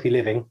called Healthy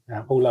Living,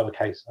 all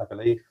lowercase, I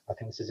believe. I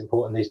think this is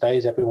important these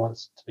days. Everyone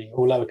wants to be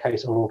all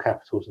lowercase or all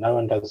capitals. No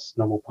one does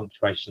normal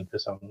punctuation for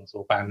songs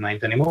or band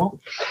names anymore.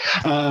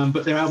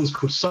 But their album's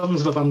called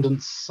Songs of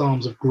Abundance,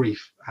 Psalms of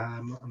Grief,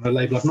 on a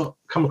label I've not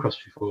come across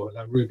before,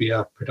 La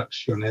Rubia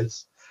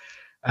Producciones.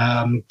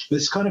 But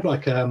it's kind of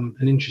like an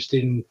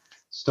interesting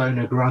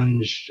stoner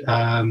grunge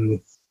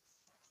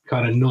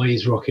kind of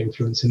noise rock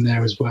influence in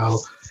there as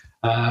well.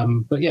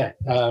 But yeah,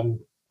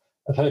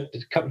 I've heard a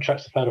couple of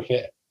tracks I've heard of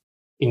it.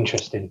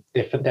 Interesting,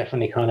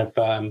 definitely kind of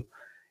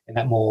in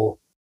that more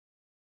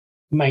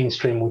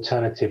mainstream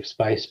alternative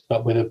space,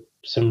 but with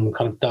some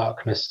kind of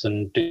darkness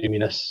and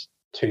doominess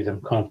to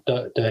them, kind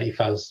of dirty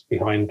fuzz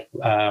behind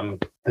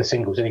the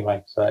singles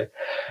anyway. So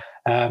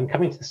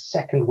coming to the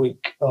second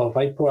week of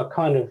April, I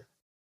kind of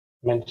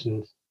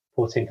mentioned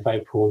 14th of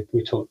April,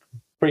 we talked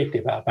briefly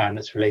about a band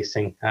that's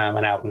releasing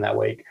an album that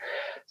week.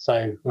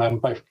 So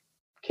both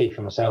Keith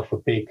and myself were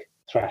big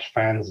thrash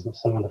fans, and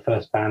some of the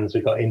first bands we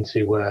got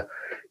into were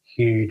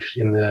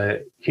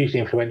hugely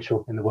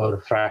influential in the world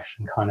of thrash,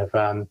 and kind of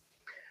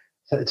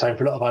set the tone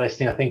for a lot of our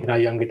listening, I think, in our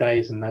younger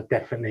days. And they're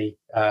definitely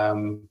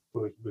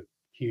were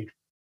huge,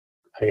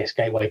 I guess,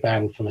 gateway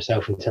band for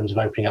myself in terms of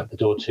opening up the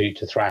door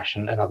to thrash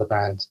and other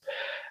bands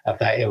of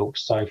that ilk.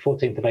 So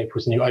 14th of April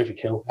is a new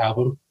Overkill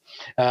album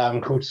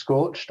called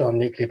Scorched on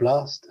Nuclear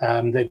Blast.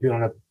 They've been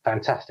on a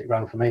fantastic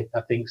run for me,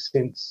 I think,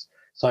 since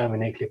signing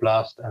with Nuclear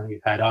Blast.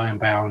 We've had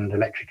Ironbound,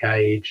 Electric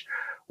Age,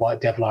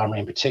 White Devil Armory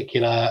in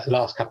particular, the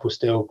last couple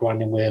still,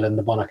 Grinding Wheel, and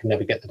the one I can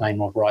never get the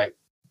name of right,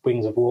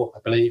 Wings of War, I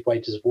believe,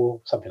 Wages of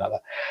War, something like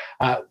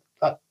that.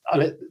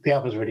 The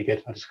album's really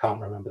good. I just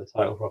can't remember the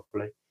title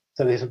properly.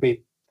 So this will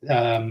be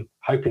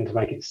hoping to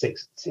make it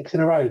six in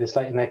a row this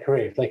late in their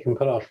career. If they can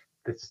pull off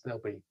this, that'll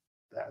be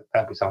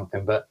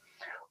something. But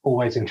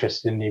always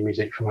interested in new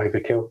music from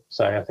Overkill.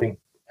 So I think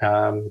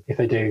if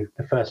they do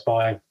the first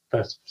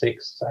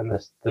 6, and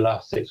the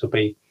last 6 will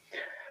be,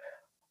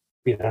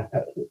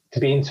 to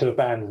be into a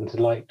band and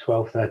to like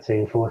 12,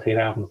 13, 14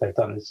 albums they've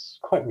done is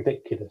quite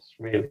ridiculous,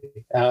 really.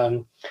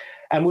 And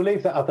we'll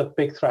leave that other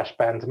big thrash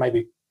band to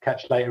maybe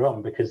catch later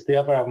on, because the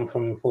other album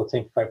from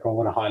 14th of April I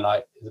want to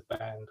highlight is a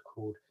band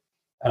called,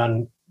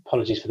 and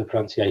apologies for the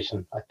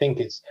pronunciation, I think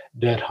it's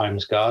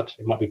Dodheimsgard.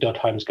 It might be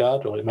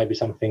Dodheimsgard, or it may be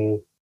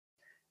something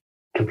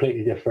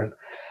completely different.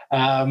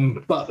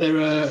 But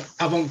they're a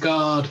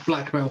avant-garde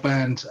black metal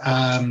band,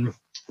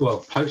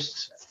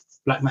 post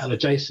black metal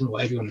adjacent,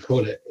 whatever you want to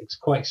call it. It's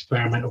quite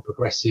experimental,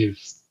 progressive.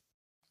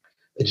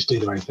 They just do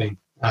their own thing,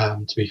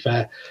 to be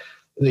fair.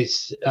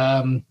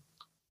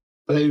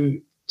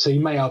 So you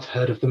may have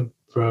heard of them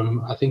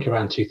from, I think,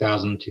 around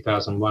 2000,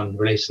 2001,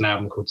 released an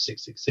album called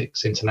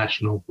 666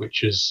 International,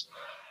 which was,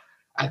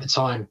 at the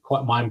time,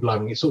 quite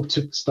mind-blowing. It sort of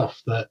took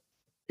stuff that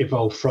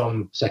evolved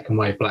from second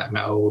wave black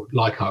metal,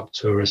 like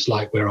Arcturus,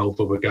 like Where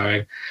Over We're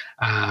Going,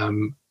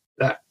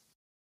 that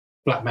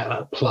black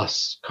metal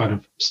plus kind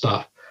of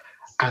stuff,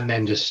 and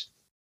then just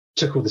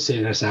took all the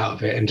silliness out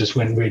of it and just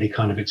went really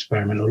kind of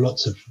experimental.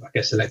 Lots of, I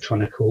guess,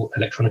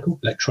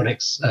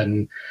 electronics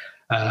and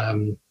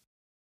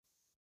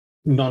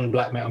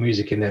non-black metal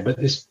music in there, but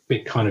this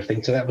big kind of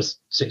thing. So that was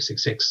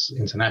 666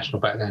 International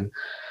back then,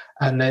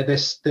 and they're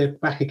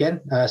back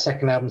again.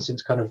 Second album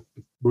since kind of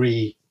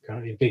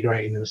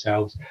invigorating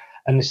themselves.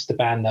 And this is the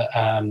band that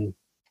I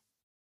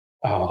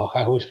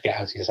always forget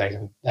how to say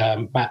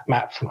them.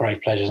 Matt from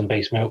Grave Pleasures and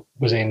Beast Milk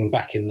was in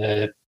back in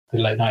the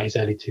late 90s,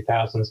 early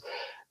 2000s.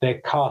 Their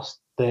cast,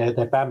 their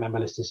band member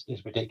list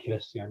is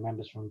ridiculous.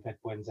 Members from Ved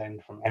Buen's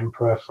End, from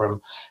Emperor,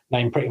 from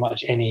name pretty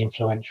much any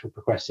influential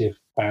progressive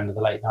band of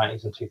the late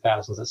 90s and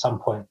 2000s. At some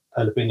point,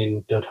 they'll have been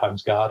in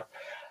Dodheimsgard.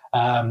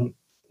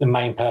 The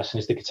main person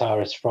is the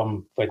guitarist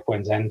from Ved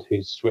Buen's End,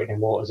 who's Written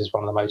in Waters is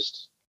one of the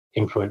most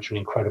influential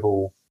and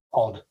incredible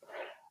odd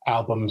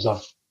albums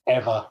I've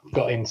ever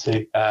got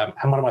into, and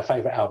one of my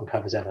favourite album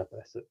covers ever, but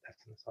that's left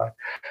on the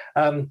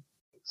side.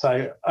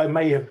 So I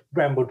may have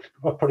rambled.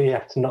 I'll probably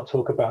have to not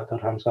talk about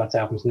Dodheimsgard's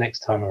albums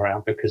next time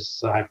around,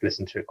 because I've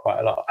listened to it quite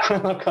a lot.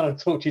 I've kind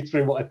of talked you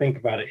through what I think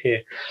about it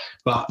here,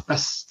 but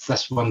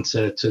that's one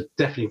to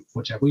definitely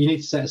watch out. Well, you need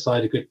to set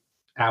aside a good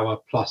hour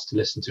plus to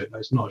listen to it, though.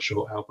 It's not a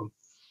short album.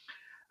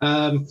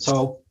 So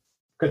I'll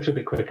go through a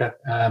bit quicker.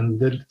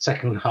 The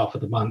second half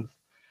of the month,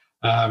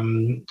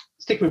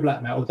 sticking with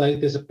black metal, though,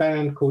 there's a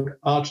band called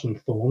Argent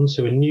Thorns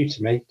who are new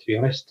to me, to be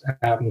honest. An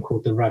album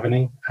called The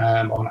Ravening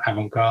on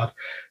Avant-Garde.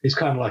 It's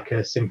kind of like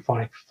a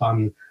symphonic,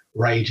 fun,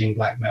 raging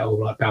black metal,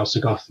 like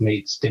Balsagoth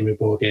meets Dimmu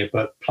Borgir,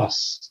 but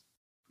plus,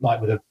 like,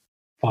 with a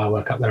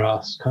firework up their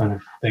arse kind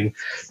of thing.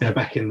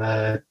 Back in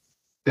the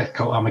Death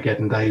Cult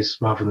Armageddon days,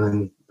 rather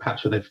than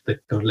perhaps where they've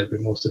got a little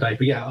bit more today.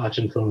 But yeah,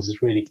 Argent Thorns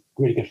is really,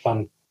 really good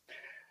fun.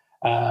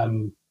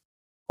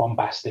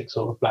 Bombastic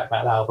sort of black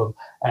metal album.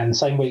 And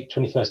same week,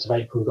 21st of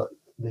April, we've got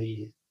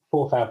the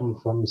 4th album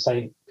from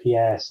Saint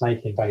Pierre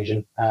Snake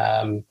Invasion,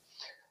 album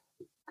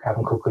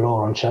called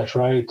Galore on Church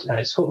Road. And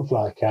it's sort of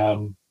like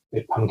a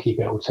bit punky,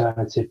 bit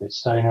alternative, bit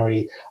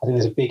stonery. I think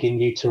there's a big In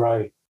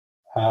Utero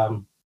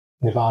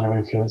Nirvana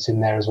influence in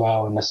there as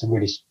well, and that's a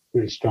really,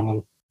 really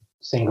strong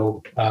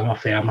single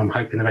off the album. I'm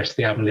hoping the rest of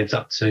the album lives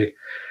up to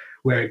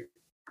where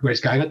it's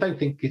going. I don't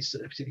think it's a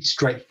particularly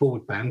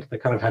straightforward band. They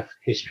kind of have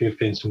history of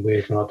doing some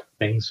weird and odd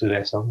things with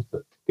their songs,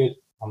 but good.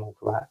 I'm all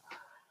for that.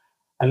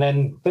 And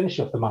then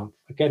finishing off the month,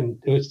 again,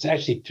 it was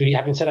actually,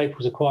 having said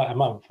April's a quieter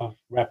month, I've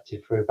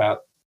rabbited through about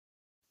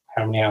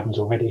how many albums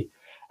already.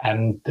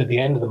 And at the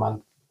end of the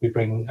month,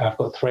 I've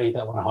got 3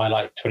 that I want to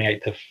highlight,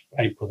 28th of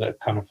April, that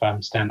kind of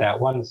stand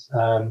out. One's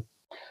a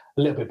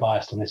little bit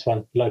biased on this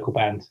one, local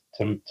band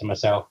to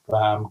myself,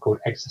 called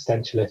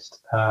Existentialist,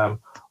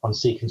 on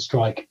Seek and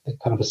Strike,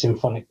 kind of a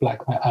symphonic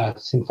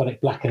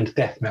blackened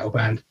death metal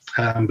band.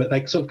 But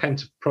they sort of came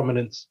to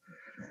prominence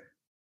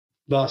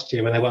last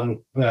year when they won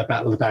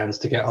Battle of the Bands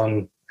to get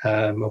on,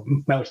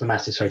 Melt to the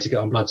Masses, to get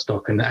on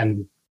Bloodstock,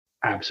 and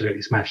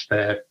absolutely smashed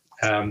their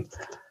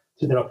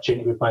took their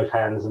opportunity with both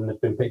hands and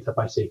have been picked up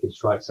by Seek and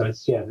Strike. So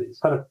it's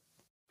kind of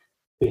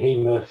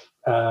Behemoth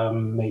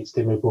meets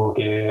Dimmu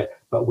Borgir,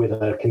 but with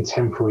a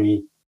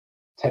contemporary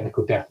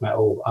technical death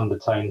metal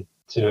undertone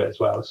to it as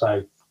well.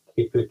 So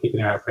keeping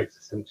an eye out for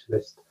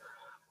Existentialist.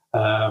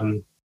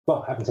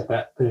 Well, having said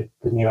that, the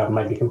new album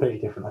may be completely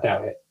different. I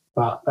doubt it.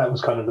 But that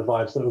was kind of the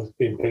vibes that was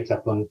being picked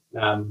up on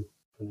from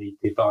the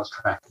advanced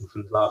track and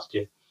from last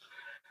year.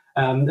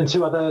 And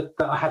two other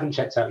that I haven't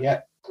checked out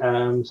yet.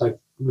 So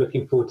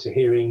looking forward to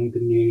hearing the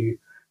new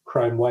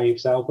Chrome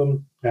Waves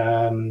album.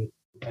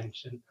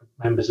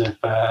 Members of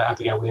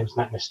Abigail Williams,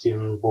 Matt Misty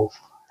and Wolf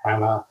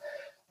Hammer,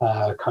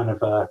 kind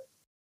of a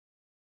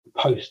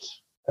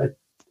post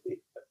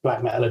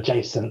black metal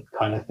adjacent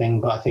kind of thing,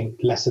 but I think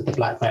less of the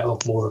black metal,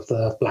 more of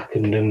the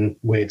blackened and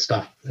weird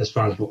stuff as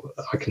far as what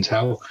I can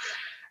tell.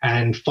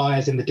 And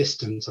Fires in the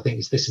Distance, I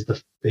think this is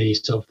the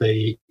sort of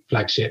the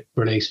flagship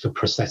release for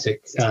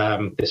Prosthetic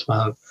this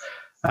month.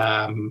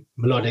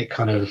 Melodic,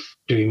 kind of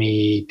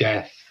doomy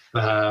death,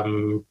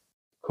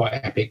 quite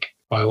epic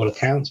by all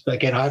accounts. But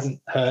again, I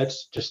haven't heard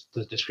just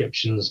the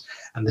descriptions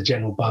and the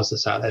general buzz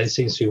that's out there. It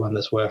seems to be one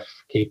that's worth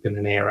keeping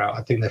an ear out.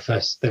 I think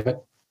their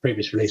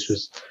previous release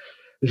was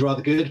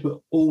rather good, but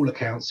all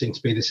accounts seem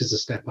to be this is a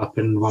step up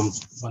and one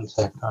to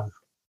kind of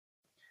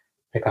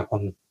pick up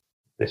on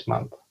this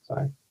month.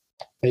 So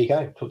there you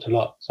go. Talked a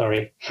lot.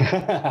 Sorry.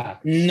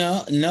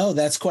 No,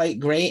 that's quite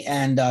great.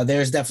 And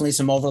there's definitely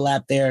some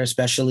overlap there,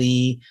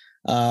 especially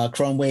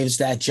Chrome Waves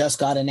that just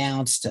got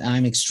announced.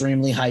 I'm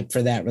extremely hyped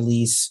for that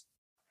release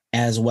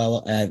as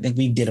well. I think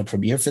we did a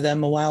premiere for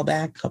them a while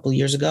back, a couple of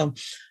years ago,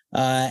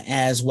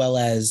 as well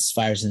as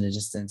Fires in the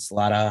Distance. A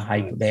lot of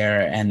hype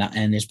there, and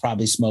there's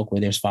probably smoke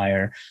where there's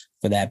fire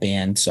for that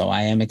band. So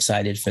I am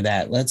excited for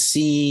that. Let's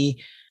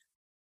see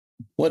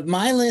what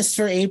my list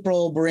for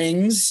April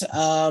brings.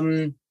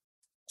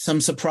 Some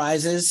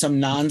surprises, some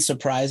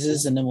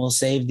non-surprises, and then we'll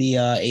save the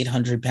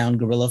 800-pound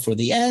gorilla for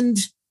the end.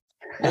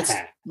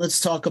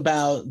 Let's talk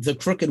about The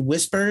Crooked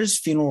Whispers,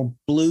 Funeral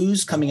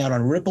Blues, coming out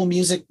on Ripple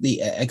Music,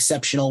 the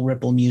exceptional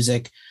Ripple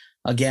Music.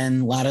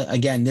 Again,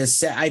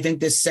 I think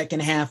this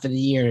second half of the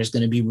year is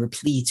going to be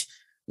replete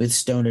with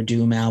Stoner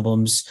Doom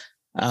albums.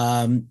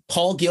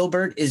 Paul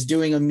Gilbert is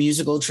doing a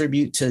musical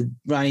tribute to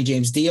Ronnie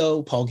James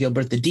Dio. Paul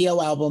Gilbert, the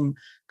Dio album,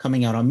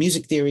 coming out on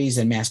Music Theories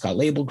and Mascot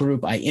Label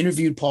Group. I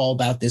interviewed Paul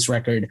about this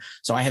record,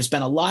 so I have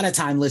spent a lot of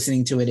time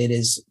listening to it. It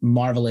is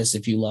marvelous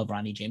if you love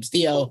Ronnie James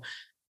Dio.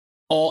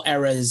 All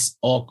eras,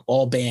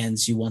 all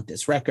bands, you want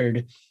this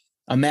record.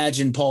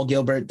 Imagine Paul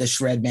Gilbert, the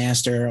shred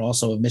master,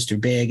 also of Mr.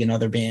 Big and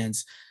other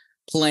bands,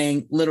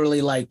 playing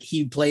literally like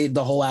he played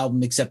the whole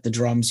album except the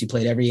drums. He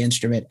played every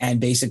instrument and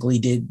basically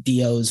did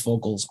Dio's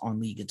vocals on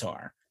lead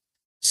guitar.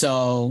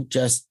 So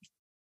just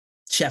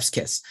chef's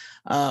kiss.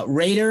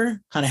 Raider,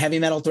 kind of heavy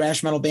metal,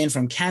 thrash metal band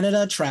from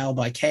Canada, Trial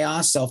by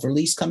Chaos,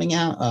 self-release coming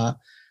out.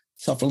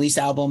 Self-release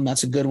album.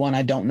 That's a good one.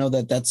 I don't know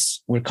that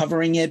we're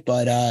covering it,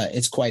 but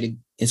it's quite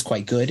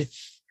good.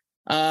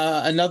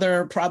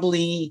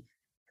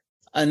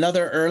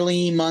 Another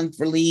early month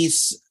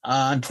release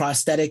on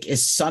Prosthetic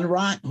is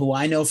Sunrot, who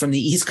I know from the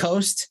East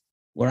Coast,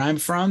 where I'm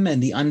from,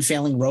 and The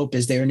Unfailing Rope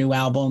is their new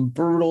album.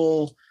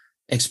 Brutal,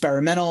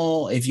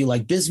 experimental. If you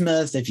like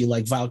bismuth, if you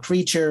like Vile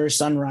Creature,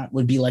 Sunrot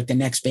would be like the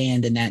next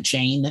band in that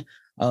chain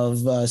of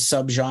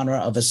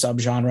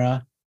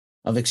subgenre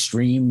of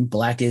extreme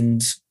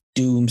blackened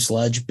doom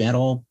sludge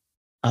metal.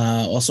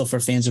 Also for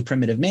fans of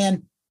Primitive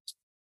Man.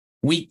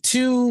 Week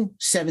 2,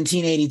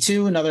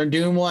 1782, another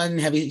doom one,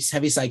 heavy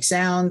psych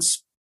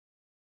sounds.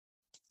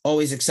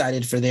 Always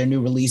excited for their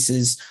new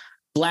releases.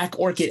 Black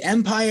Orchid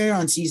Empire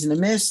on Season of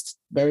Mist.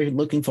 Very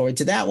looking forward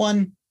to that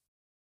one.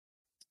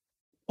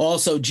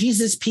 Also,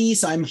 Jesus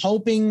Peace. I'm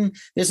hoping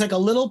there's like a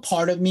little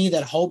part of me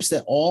that hopes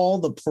that all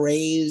the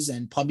praise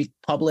and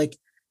public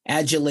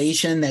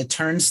adulation that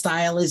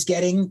Turnstile is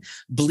getting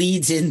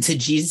bleeds into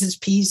Jesus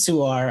Peace,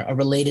 who are a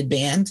related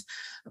band.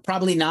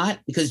 Probably not,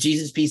 because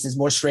Jesus Peace is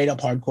more straight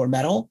up hardcore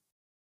metal,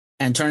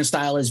 and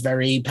Turnstile is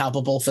very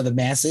palpable for the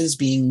masses,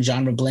 being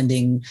genre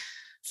blending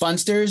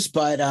funsters,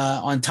 but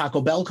on Taco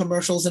Bell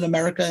commercials in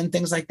America and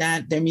things like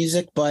that, their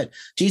music. But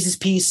Jesus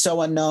Peace,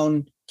 so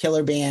unknown,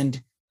 killer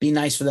band. Be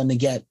nice for them to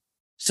get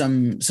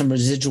some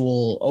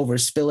residual over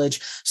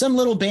spillage. Some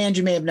little band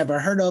you may have never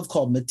heard of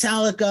called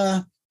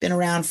Metallica, been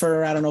around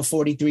for,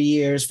 42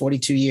 years,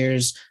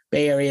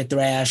 Bay Area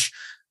thrash.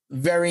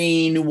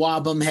 Very new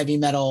Wabum heavy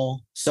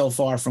metal so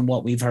far from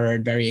what we've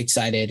heard. Very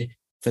excited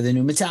for the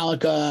new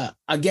Metallica.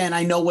 Again,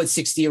 I know what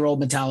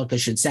 60-year-old Metallica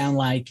should sound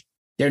like.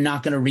 They're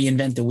not going to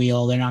reinvent the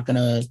wheel. They're not going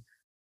to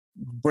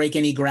break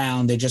any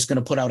ground. They're just going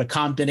to put out a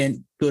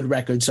competent, good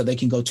record so they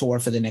can go tour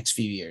for the next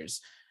few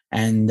years.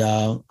 And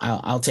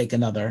I'll take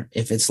another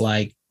if it's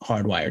like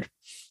Hardwired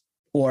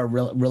or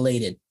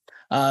related.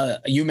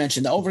 You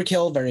mentioned the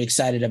Overkill. Very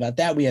excited about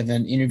that. We have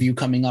an interview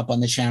coming up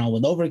on the channel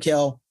with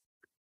Overkill.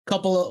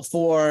 Couple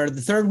for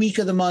the third week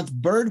of the month,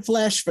 Bird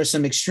Flesh for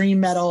some extreme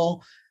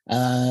metal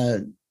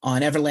on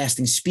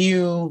Everlasting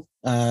Spew.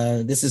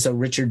 This is a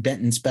Richard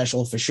Benton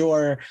special for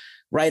sure.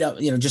 Right up,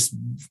 just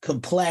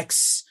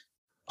complex,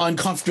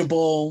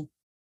 Uncomfortable,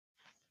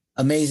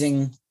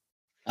 amazing.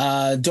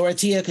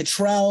 Dorothea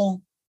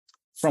Cottrell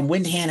from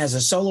Windhand has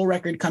a solo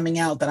record coming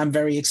out that I'm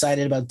very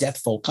excited about, Death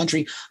Folk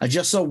Country. I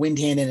just saw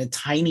Windhand in a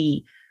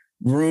tiny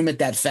room at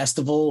that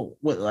festival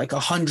with like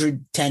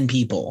 110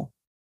 people.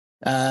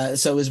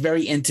 So it was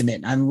very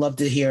intimate. I'd love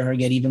to hear her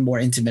get even more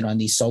intimate on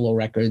these solo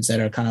records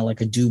that are kind of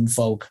like a doom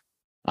folk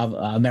of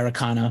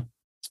Americana.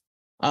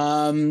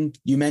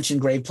 You mentioned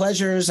Grave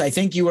Pleasures. I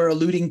think you were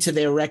alluding to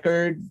their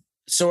record,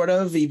 sort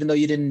of, even though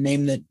you didn't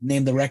name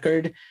the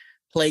record.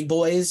 Plague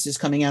Boys is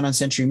coming out on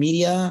Century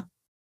Media.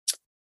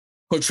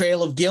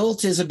 Portrayal of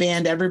Guilt is a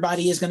band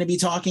everybody is going to be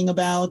talking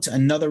about.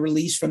 Another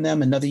release from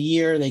them, another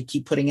year. They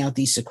keep putting out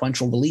these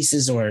sequential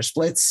releases or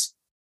splits.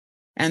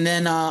 And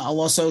then I'll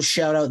also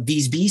shout out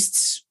These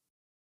Beasts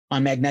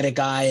on Magnetic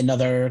Eye,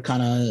 another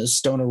kind of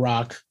stoner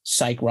rock,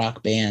 psych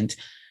rock band.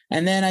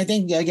 And then I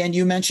think, again,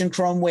 you mentioned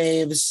Chrome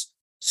Waves.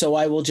 So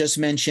I will just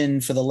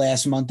mention for the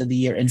last month of the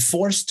year,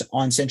 Enforced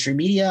on Century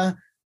Media,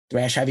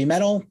 thrash heavy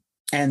metal,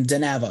 and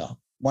Danava,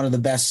 one of the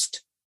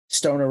best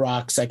stoner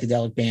rock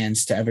psychedelic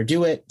bands to ever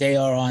do it. They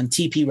are on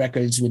TP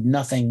Records with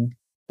Nothing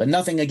But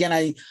Nothing. Again,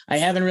 I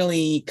haven't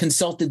really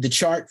consulted the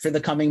chart for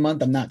the coming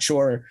month. I'm not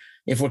sure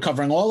if we're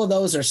covering all of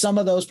those or some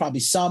of those, probably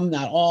some,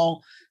 not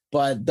all,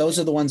 but those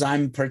are the ones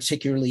I'm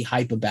particularly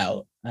hype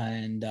about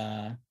and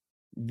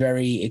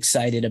very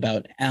excited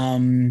about.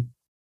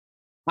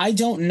 I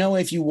don't know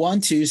if you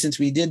want to, since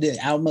we did the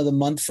album of the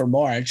month for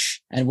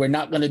March, and we're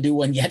not going to do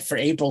one yet for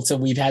April till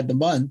we've had the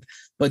month,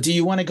 but do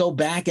you want to go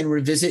back and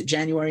revisit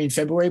January and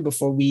February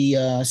before we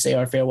say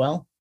our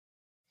farewell?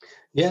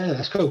 Yeah,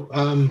 that's cool.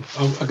 I'm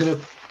going to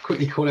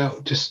quickly call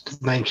out,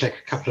 just name check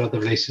a couple of other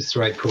releases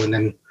through April, and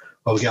then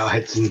we'll get our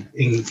heads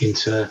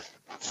into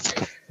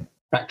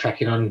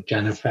backtracking on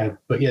Jan and Feb.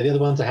 But yeah, the other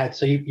ones I had,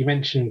 so you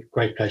mentioned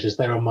Grave Pleasures.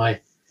 They're on my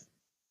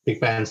big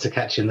bands to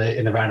catch in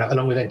the roundup,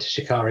 along with Enter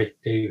Shikari,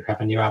 who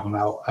have a new album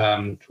out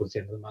towards the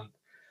end of the month.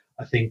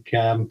 I think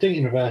doing it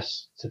in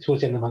reverse, so towards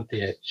the end of the month,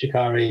 yeah,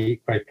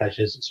 Shikari, Grave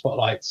Pleasures,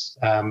 Spotlights,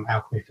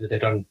 Alchemy for the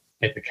Dead on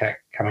Ipecac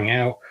coming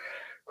out.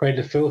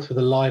 Cradle of Filth with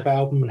a live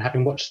album, and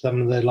having watched some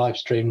of the live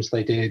streams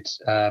they did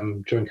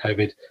during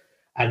COVID,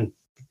 and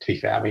to be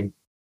fair, I mean,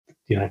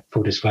 you know,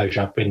 full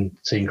disclosure, I've been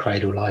seeing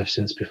Cradle live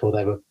since before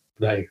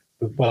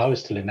I was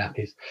still in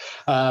nappies.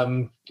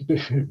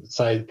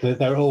 So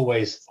they're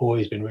always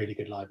been really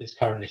good live. This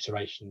current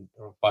iteration,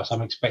 so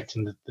I'm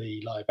expecting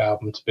the live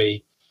album to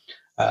be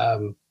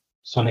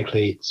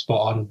sonically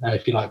spot on.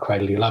 If you like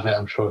Cradle, you love it.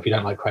 I'm sure if you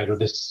don't like Cradle,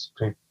 just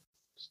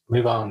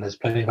move on. There's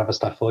plenty of other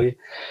stuff for you.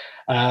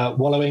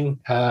 Wallowing,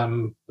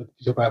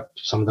 we talk about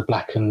some of the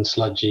black and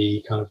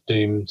sludgy kind of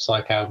doom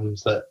psych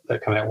albums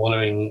that come out.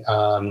 Wallowing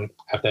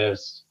have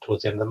theirs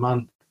towards the end of the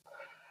month.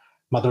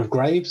 Mother of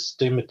Graves,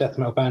 doom death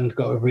metal band,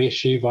 got a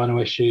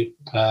vinyl issue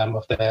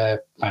of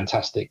their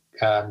fantastic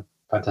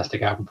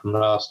album from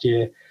last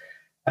year.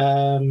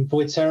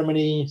 Void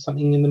Ceremony,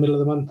 something in the middle of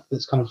the month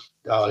that's kind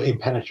of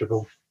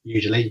impenetrable.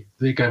 Usually,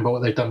 they're going by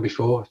what they've done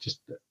before, just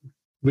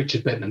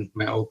Richard Benton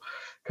metal,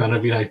 kind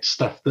of, you know,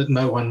 stuff that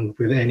no one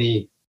with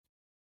any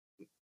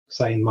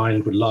sane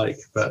mind would like,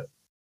 but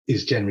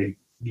is generally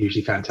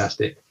usually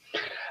fantastic.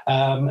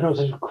 And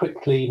also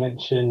quickly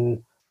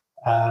mention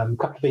a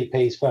couple of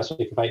EPs, first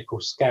week of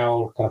April,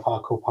 Scowl, kind of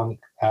hardcore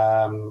punk,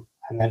 and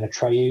then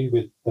Atreyu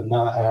with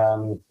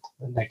the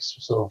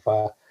next sort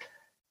of,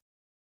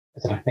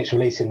 next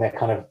release in their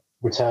kind of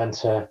return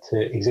to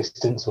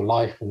existence or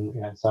life, and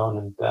you know, and so on,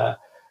 and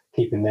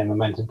keeping their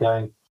momentum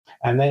going.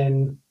 And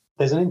then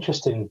there's an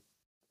interesting,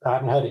 I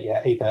haven't heard it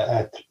yet either,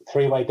 a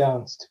three-way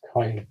dance to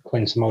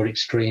coin some old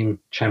extreme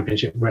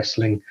championship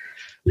wrestling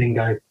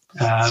lingo.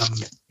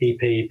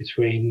 EP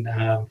between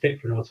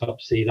Fit for an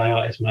Autopsy, Thy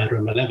Art is Murder,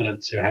 and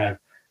Malevolence, who have,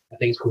 I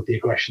think it's called the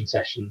Aggression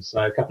Sessions,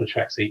 so a couple of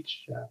tracks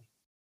each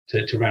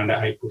to round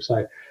out April.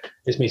 So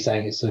it's me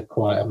saying it's a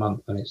quieter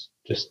month and it's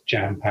just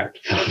jam-packed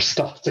full of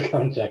stuff to go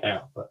and check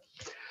out. But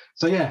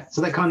so yeah,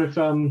 so that kind of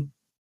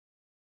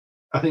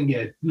I think,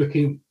 yeah,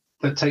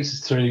 that takes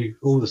us through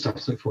all the stuff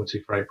to look forward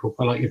to for April.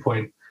 I like your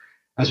point,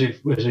 as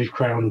we've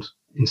crowned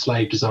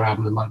Enslaved as our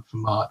album of the month for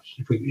March.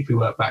 If we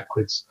work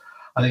backwards,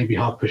 I think it'd be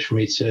hard push for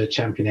me to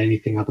champion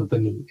anything other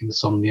than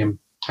Insomnium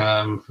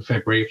for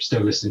February. I'm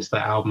still listening to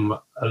that album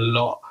a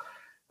lot.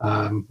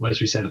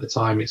 As we said at the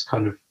time, it's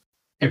kind of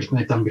everything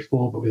they've done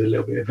before, but with a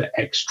little bit of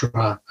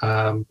extra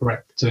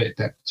breadth to it,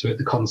 depth to it.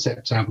 The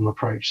concept album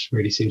approach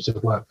really seems to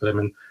have worked for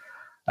them,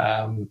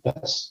 and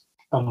that's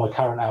on my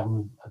current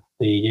album of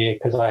the year,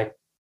 because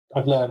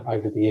I've learned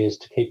over the years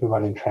to keep a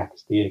running track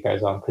as the year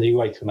goes on, because you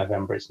wait till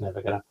November, it's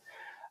never gonna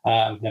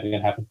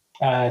happen.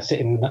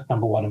 Sitting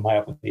number one on my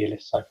album of the year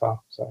list so far,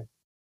 so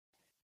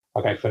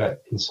I'll go for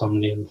that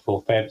Insomnium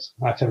for Febs.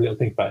 I have to have a little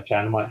think about it,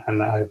 Jan. I might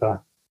hand that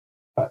over,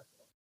 but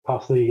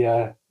pass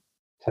the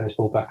tennis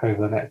ball back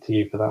over the net to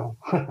you for that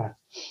one.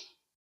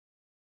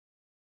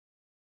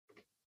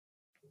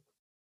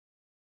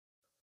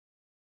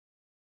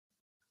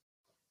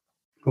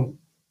 Cool.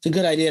 It's a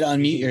good idea to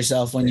unmute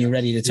yourself when you're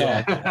ready to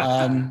talk.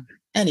 Yeah.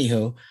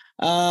 Anywho,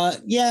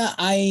 Yeah,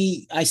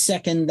 I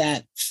second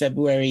that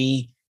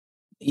February,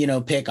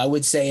 pick. I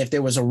would say if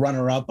there was a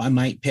runner-up, I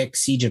might pick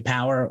Siege of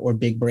Power or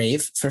Big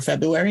Brave for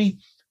February.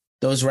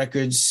 Those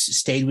records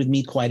stayed with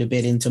me quite a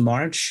bit into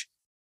March.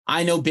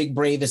 I know Big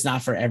Brave is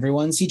not for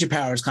everyone. Siege of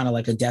Power is kind of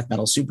like a death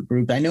metal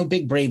supergroup. I know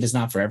Big Brave is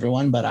not for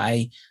everyone, but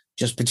I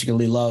just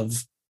particularly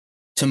love,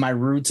 to my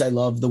roots, I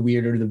love the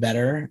weirder the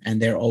better,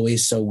 and they're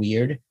always so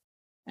weird.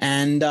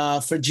 And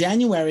for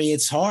January,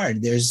 it's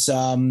hard. There's,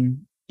 there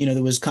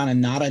was kind of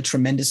not a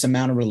tremendous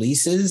amount of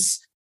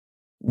releases.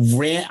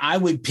 I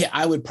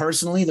would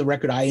personally, the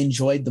record I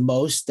enjoyed the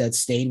most that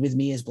stayed with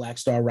me is Black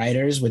Star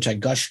Riders, which I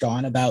gushed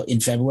on about in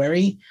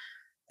February.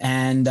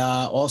 And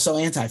also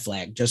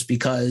Anti-Flag, just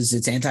because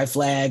it's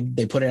Anti-Flag.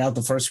 They put it out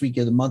the first week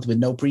of the month with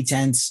No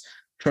Pretense.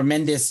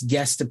 Tremendous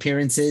guest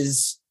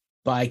appearances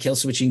by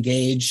Killswitch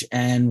Engage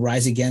and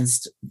Rise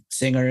Against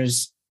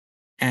singers.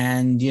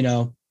 And,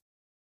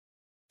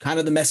 kind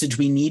of the message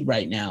we need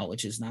right now,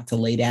 which is not to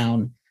lay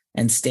down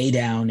and stay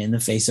down in the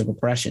face of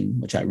oppression,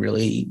 which I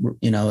really,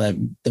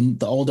 the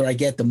older I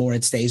get, the more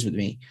it stays with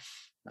me.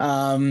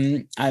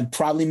 I'm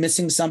probably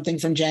missing something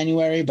from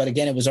January, but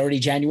again, it was already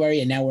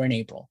January and now we're in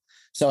April.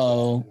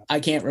 So I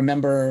can't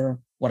remember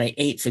what I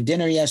ate for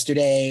dinner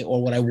yesterday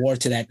or what I wore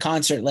to that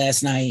concert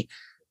last night.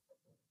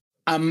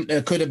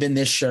 It could have been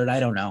this shirt. I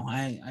don't know.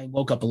 I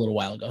woke up a little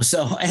while ago.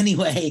 So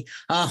anyway,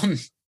 I'm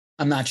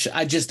not sure.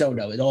 I just don't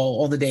know. It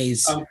all the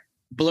days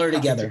blur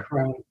together.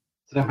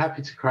 I'm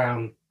happy to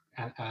crown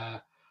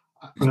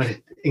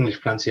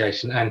English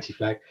pronunciation,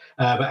 Anti-Flag,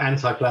 but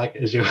Anti-Flag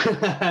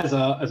as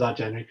our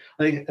January.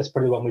 I think that's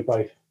probably one we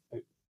both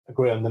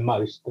agree on the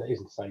most. That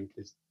isn't saying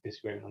there's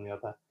disagreement on the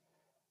other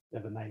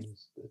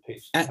names that are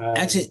pitched.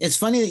 Actually, it's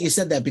funny that you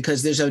said that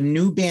because there's a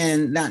new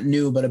band, not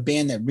new, but a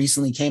band that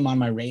recently came on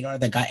my radar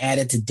that got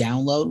added to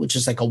Download, which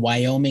is like a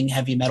Wyoming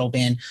heavy metal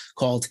band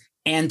called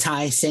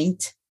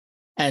Anti-Saint.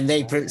 And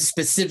they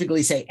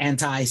specifically say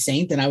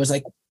Anti-Saint. And I was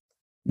like,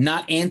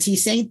 not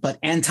anti-saint, but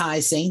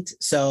anti-saint.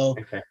 So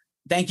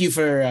Thank you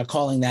for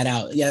calling that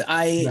out. Yeah,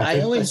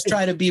 I always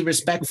try to be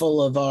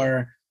respectful of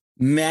our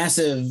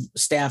massive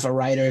staff of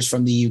writers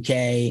from the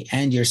UK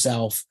and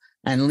yourself,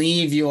 and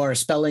leave your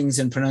spellings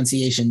and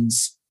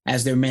pronunciations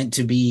as they're meant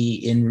to be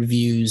in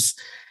reviews.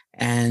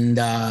 And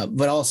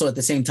but also at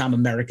the same time,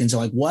 Americans are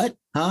like, what?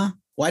 Huh?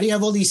 Why do you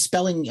have all these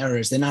spelling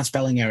errors? They're not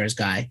spelling errors,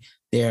 guy.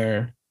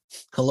 They're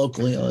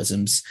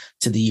colloquialisms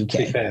to the UK. To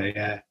be fair,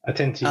 yeah. I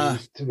tend to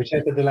use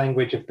whichever the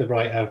language of the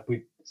writer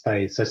we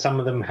say. So some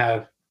of them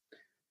have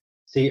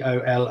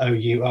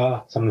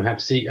COLOUR, some of them have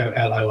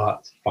COLOR.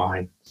 It's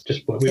fine. It's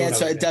just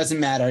so it doesn't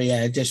matter.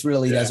 Yeah, it just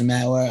really doesn't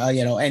matter.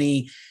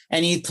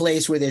 Any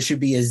place where there should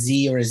be a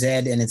Z or a Z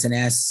and it's an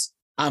S,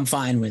 I'm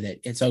fine with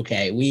it. It's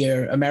okay. We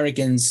are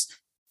Americans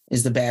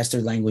is the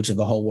bastard language of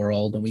the whole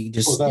world, and we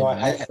just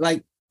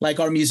like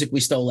our music, we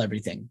stole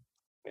everything.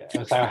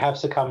 Yeah, so I have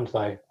succumbed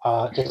though.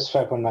 Just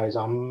so everyone knows,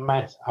 our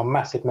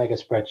massive mega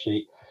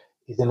spreadsheet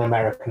is in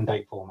American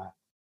date format.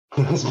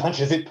 As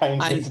much as it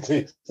pains me to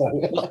do so.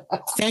 Well,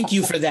 thank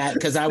you for that,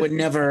 because I would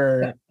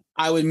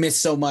miss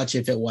so much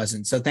if it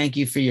wasn't. So thank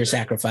you for your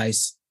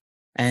sacrifice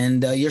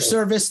and your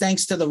service.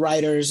 Thanks to the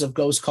writers of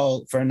Ghost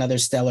Cult for another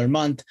stellar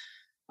month.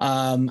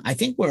 I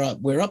think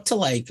we're up to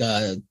like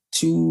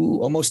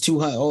almost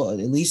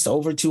 200, at least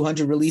over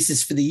 200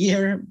 releases for the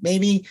year,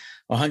 maybe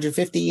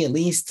 150 at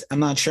least. I'm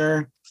not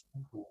sure.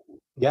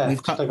 Yeah,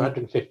 we've cut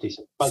 150.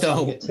 So by the time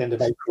we get to the end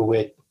of April,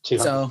 we're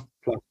 200. So,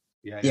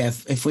 yeah.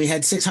 If we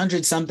had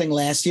 600 something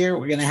last year,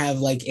 we're going to have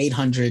like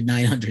 800,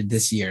 900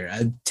 this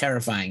year.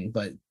 Terrifying,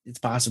 but it's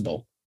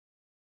possible.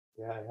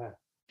 Yeah.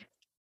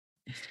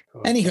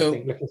 Cool.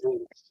 Anywho.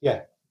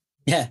 Yeah.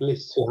 At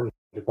least 200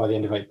 by the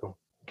end of April.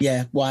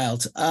 Yeah,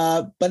 wild.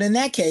 But in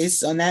that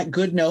case, on that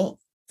good note,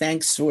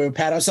 thanks. We'll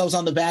pat ourselves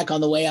on the back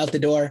on the way out the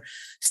door.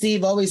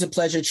 Steve, always a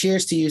pleasure.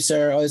 Cheers to you,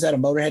 sir. Oh, is that a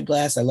Motorhead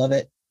glass? I love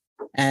it.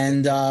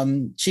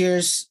 And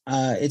cheers.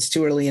 It's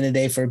too early in the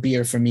day for a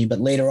beer for me,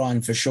 but later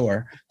on for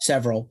sure,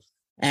 several.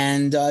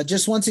 And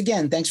just once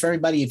again, thanks for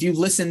everybody. If you've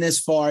listened this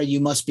far, you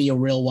must be a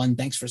real one.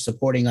 Thanks for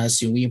supporting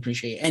us. We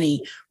appreciate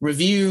any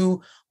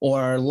review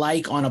or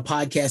like on a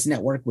podcast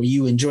network where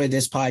you enjoy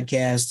this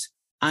podcast.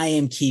 I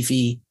am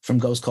Keefy from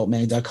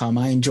ghostcultmag.com.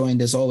 I am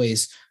joined as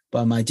always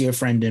by my dear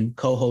friend and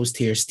co-host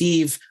here,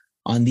 Steve,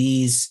 on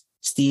these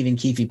Steve and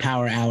Keefy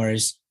Power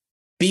Hours.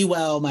 Be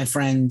well, my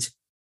friend.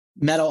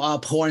 Metal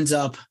up, horns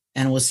up,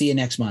 and we'll see you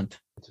next month.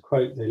 To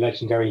quote the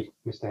legendary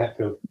Mr.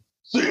 Hetfield,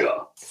 see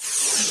ya!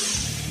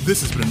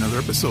 This has been another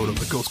episode of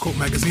the Ghost Cult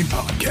Magazine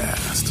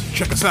podcast.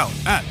 Check us out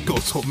at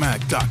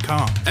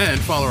ghostcultmag.com and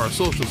follow our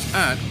socials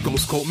at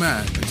Ghost Cult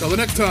Mag. Until the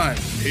next time,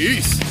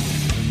 peace!